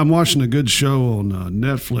 I'm watching a good show on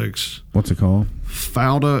Netflix. What's it called?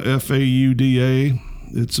 Fauda, Fauda.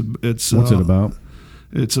 It's What's it about?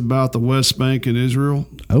 It's about the West Bank in Israel,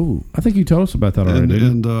 Oh, I think you told us about that already.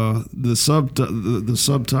 and the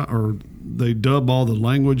subtitle, or they dub all the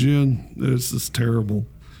language in. It's just terrible.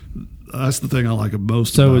 That's the thing I like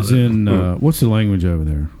most. So about it's it. in what's the language over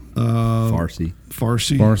there? Farsi.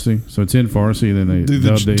 Farsi. Farsi. So it's in Farsi, and then they Do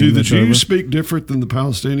dub the the English Jews over? speak different than the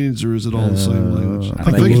Palestinians, or is it all the same language? I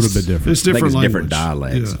think a little bit different. It's different I think it's language. different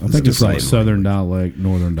dialects. Yeah, I think it's like different. Southern dialect,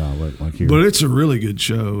 Northern dialect, like here. But it's a really good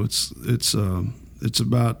show. It's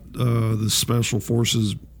about the special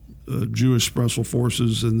forces, Jewish special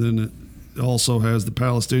forces, and then it also has the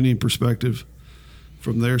Palestinian perspective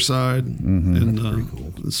from their side, and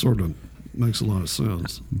it sort of makes a lot of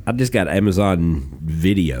sense. I just got Amazon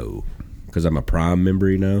Video because I'm a Prime member,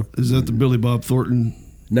 Is that the Billy Bob Thornton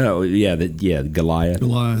No, Goliath.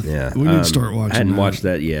 Goliath? Yeah, We need to start watching I hadn't that. watched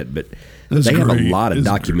that yet, but That's they have great. a lot of It's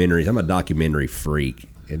documentaries. I'm a documentary freak,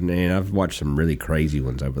 and I've watched some really crazy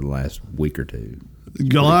ones over the last week or two.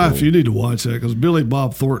 Goliath, you need to watch that because Billy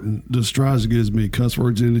Bob Thornton just tries to get as many cuss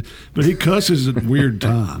words in it, but he cusses at weird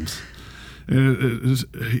times. And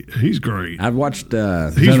he's great. I've watched.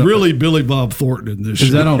 He's really Billy Bob Thornton in this show.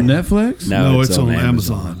 Is that on Netflix? No, it's on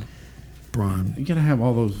Amazon Prime. You gotta have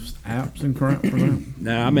all those apps and crap for that.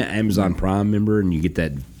 No, I'm an Amazon Prime member, and you get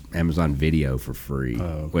that Amazon Video for free.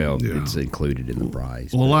 Well, it's included in the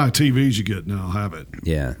price. Well, a lot of TVs you get now have it.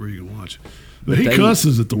 Yeah. Where you can watch it. But he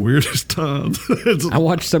cusses at the weirdest times. I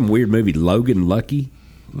watched some weird movie, Logan Lucky.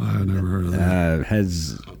 I never heard of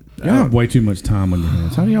that. Y'all have way too much time on your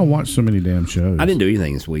hands. How do y'all watch so many damn shows? I didn't do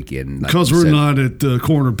anything this weekend. Because we're not at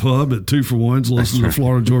Corner Pub at 2 for 1s listening to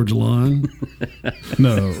Florida Georgia Line.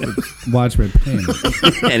 No, it's widespread panic.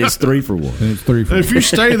 And it's 3 for 1. And it's 3 for 1. If you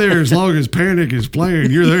stay there as long as Panic is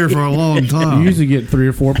playing, you're there for a long time. You usually get 3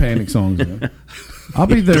 or 4 Panic songs in. I'll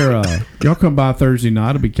be there. Y'all come by Thursday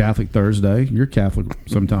night. It'll be Catholic Thursday. You're Catholic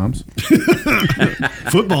sometimes.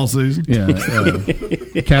 Football season. Yeah.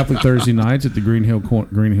 Catholic Thursday nights at the Green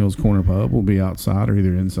Hills Corner Pub. We'll be outside or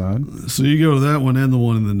either inside. So you go to that one and the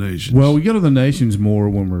one in the Nations. Well, we go to the Nations more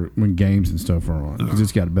when games and stuff are on because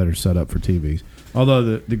it's got a better setup for TVs.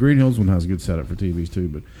 Although the Green Hills one has a good setup for TVs too,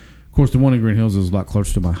 but of course the one in Green Hills is a lot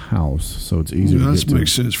closer to my house, so it's easier. That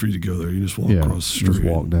makes sense for you to go there. You just walk across the street. Just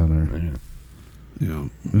walk down there. Yeah.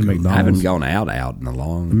 I haven't gone out in a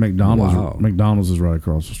long McDonald's is right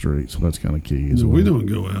across the street, so that's kind of key as well. We don't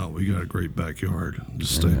go out. We got a great backyard.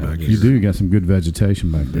 Just stay back here. You do. You got some good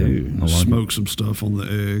vegetation back there. Smoke some stuff on the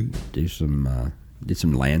egg. Did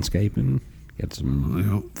some landscaping. Got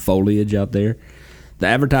some foliage out there. The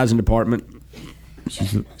advertising department.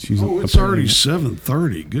 It's already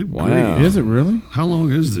 7:30. Good wow. grief. Is it really? How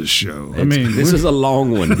long is this show? This is a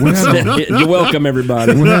long one. You're welcome,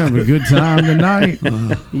 everybody. We're having a good time tonight.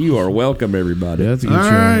 You are welcome, everybody. Yeah, that's a good show.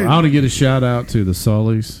 Right. I want to get a shout out to the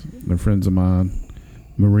Sullys. They're friends of mine,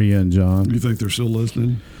 Maria and John. You think they're still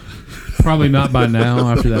listening? Probably not by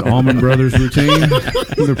now after that Allman Brothers routine.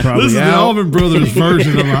 They're probably This is out. the Allman Brothers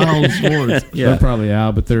version of Island Sports. Yeah. They're probably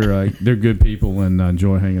out, but they're good people and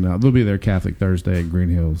enjoy hanging out. They'll be there Catholic Thursday at Green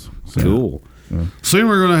Hills. So, Cool. Soon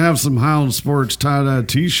we're going to have some Highland Sports tie-dye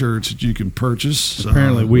T-shirts that you can purchase.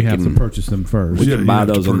 Apparently, we have to purchase them first. We Yeah, can you buy have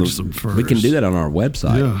to those on purchase them first. We can do that on our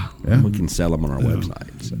website. Yeah. We can sell them on our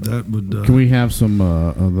website. So. That would. Can we have some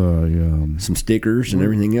of the Some stickers and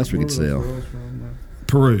everything else we could sell.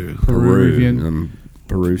 Peruvian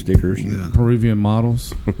Peru stickers. Yeah. Peruvian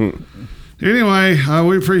models? Anyway,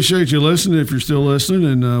 we appreciate you listening if you're still listening,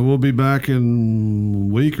 and we'll be back in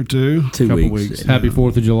a week or two. 2 Couple weeks. weeks. Happy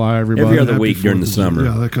 4th of July, everybody. Every other Happy week during the 4th of summer.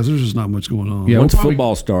 Yeah, because there's just not much going on. Yeah, Once we'll probably-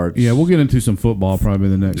 football starts. Yeah, we'll get into some football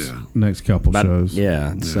probably in the next couple shows.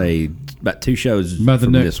 Yeah, say about 2 shows About the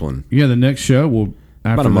from next, this one. Yeah, the next show will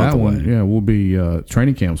after a month that one. away. Yeah, we'll be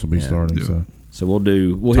training camps will be starting. Yeah. So So we'll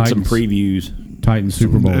hit some Titans. previews. Titans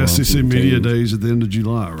Super Bowl. The SEC Media teams. Days at the end of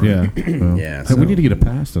July, right? Yeah, well, Yeah, hey, we so- need to get a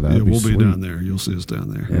pass to that. Yeah, That'd we'll be sweet. down there. You'll see us down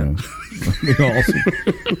there. Yeah, that'd be awesome.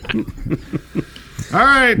 All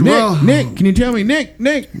right. Well, Nick, can you tell me, Nick?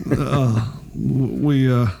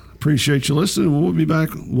 we appreciate you listening. We'll be back.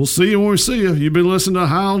 We'll see you when we see you. You've been listening to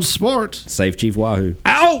Highland Sports. Safe Chief Wahoo.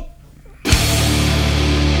 Out.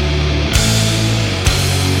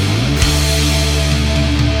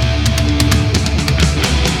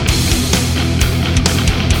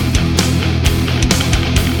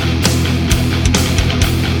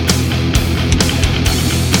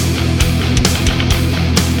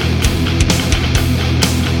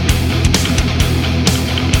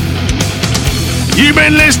 You've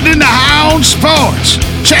been listening to Hound Sports.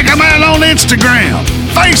 Check them out on Instagram,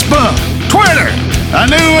 Facebook, Twitter. A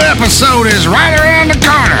new episode is right around the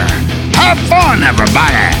corner. Have fun,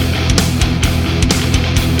 everybody.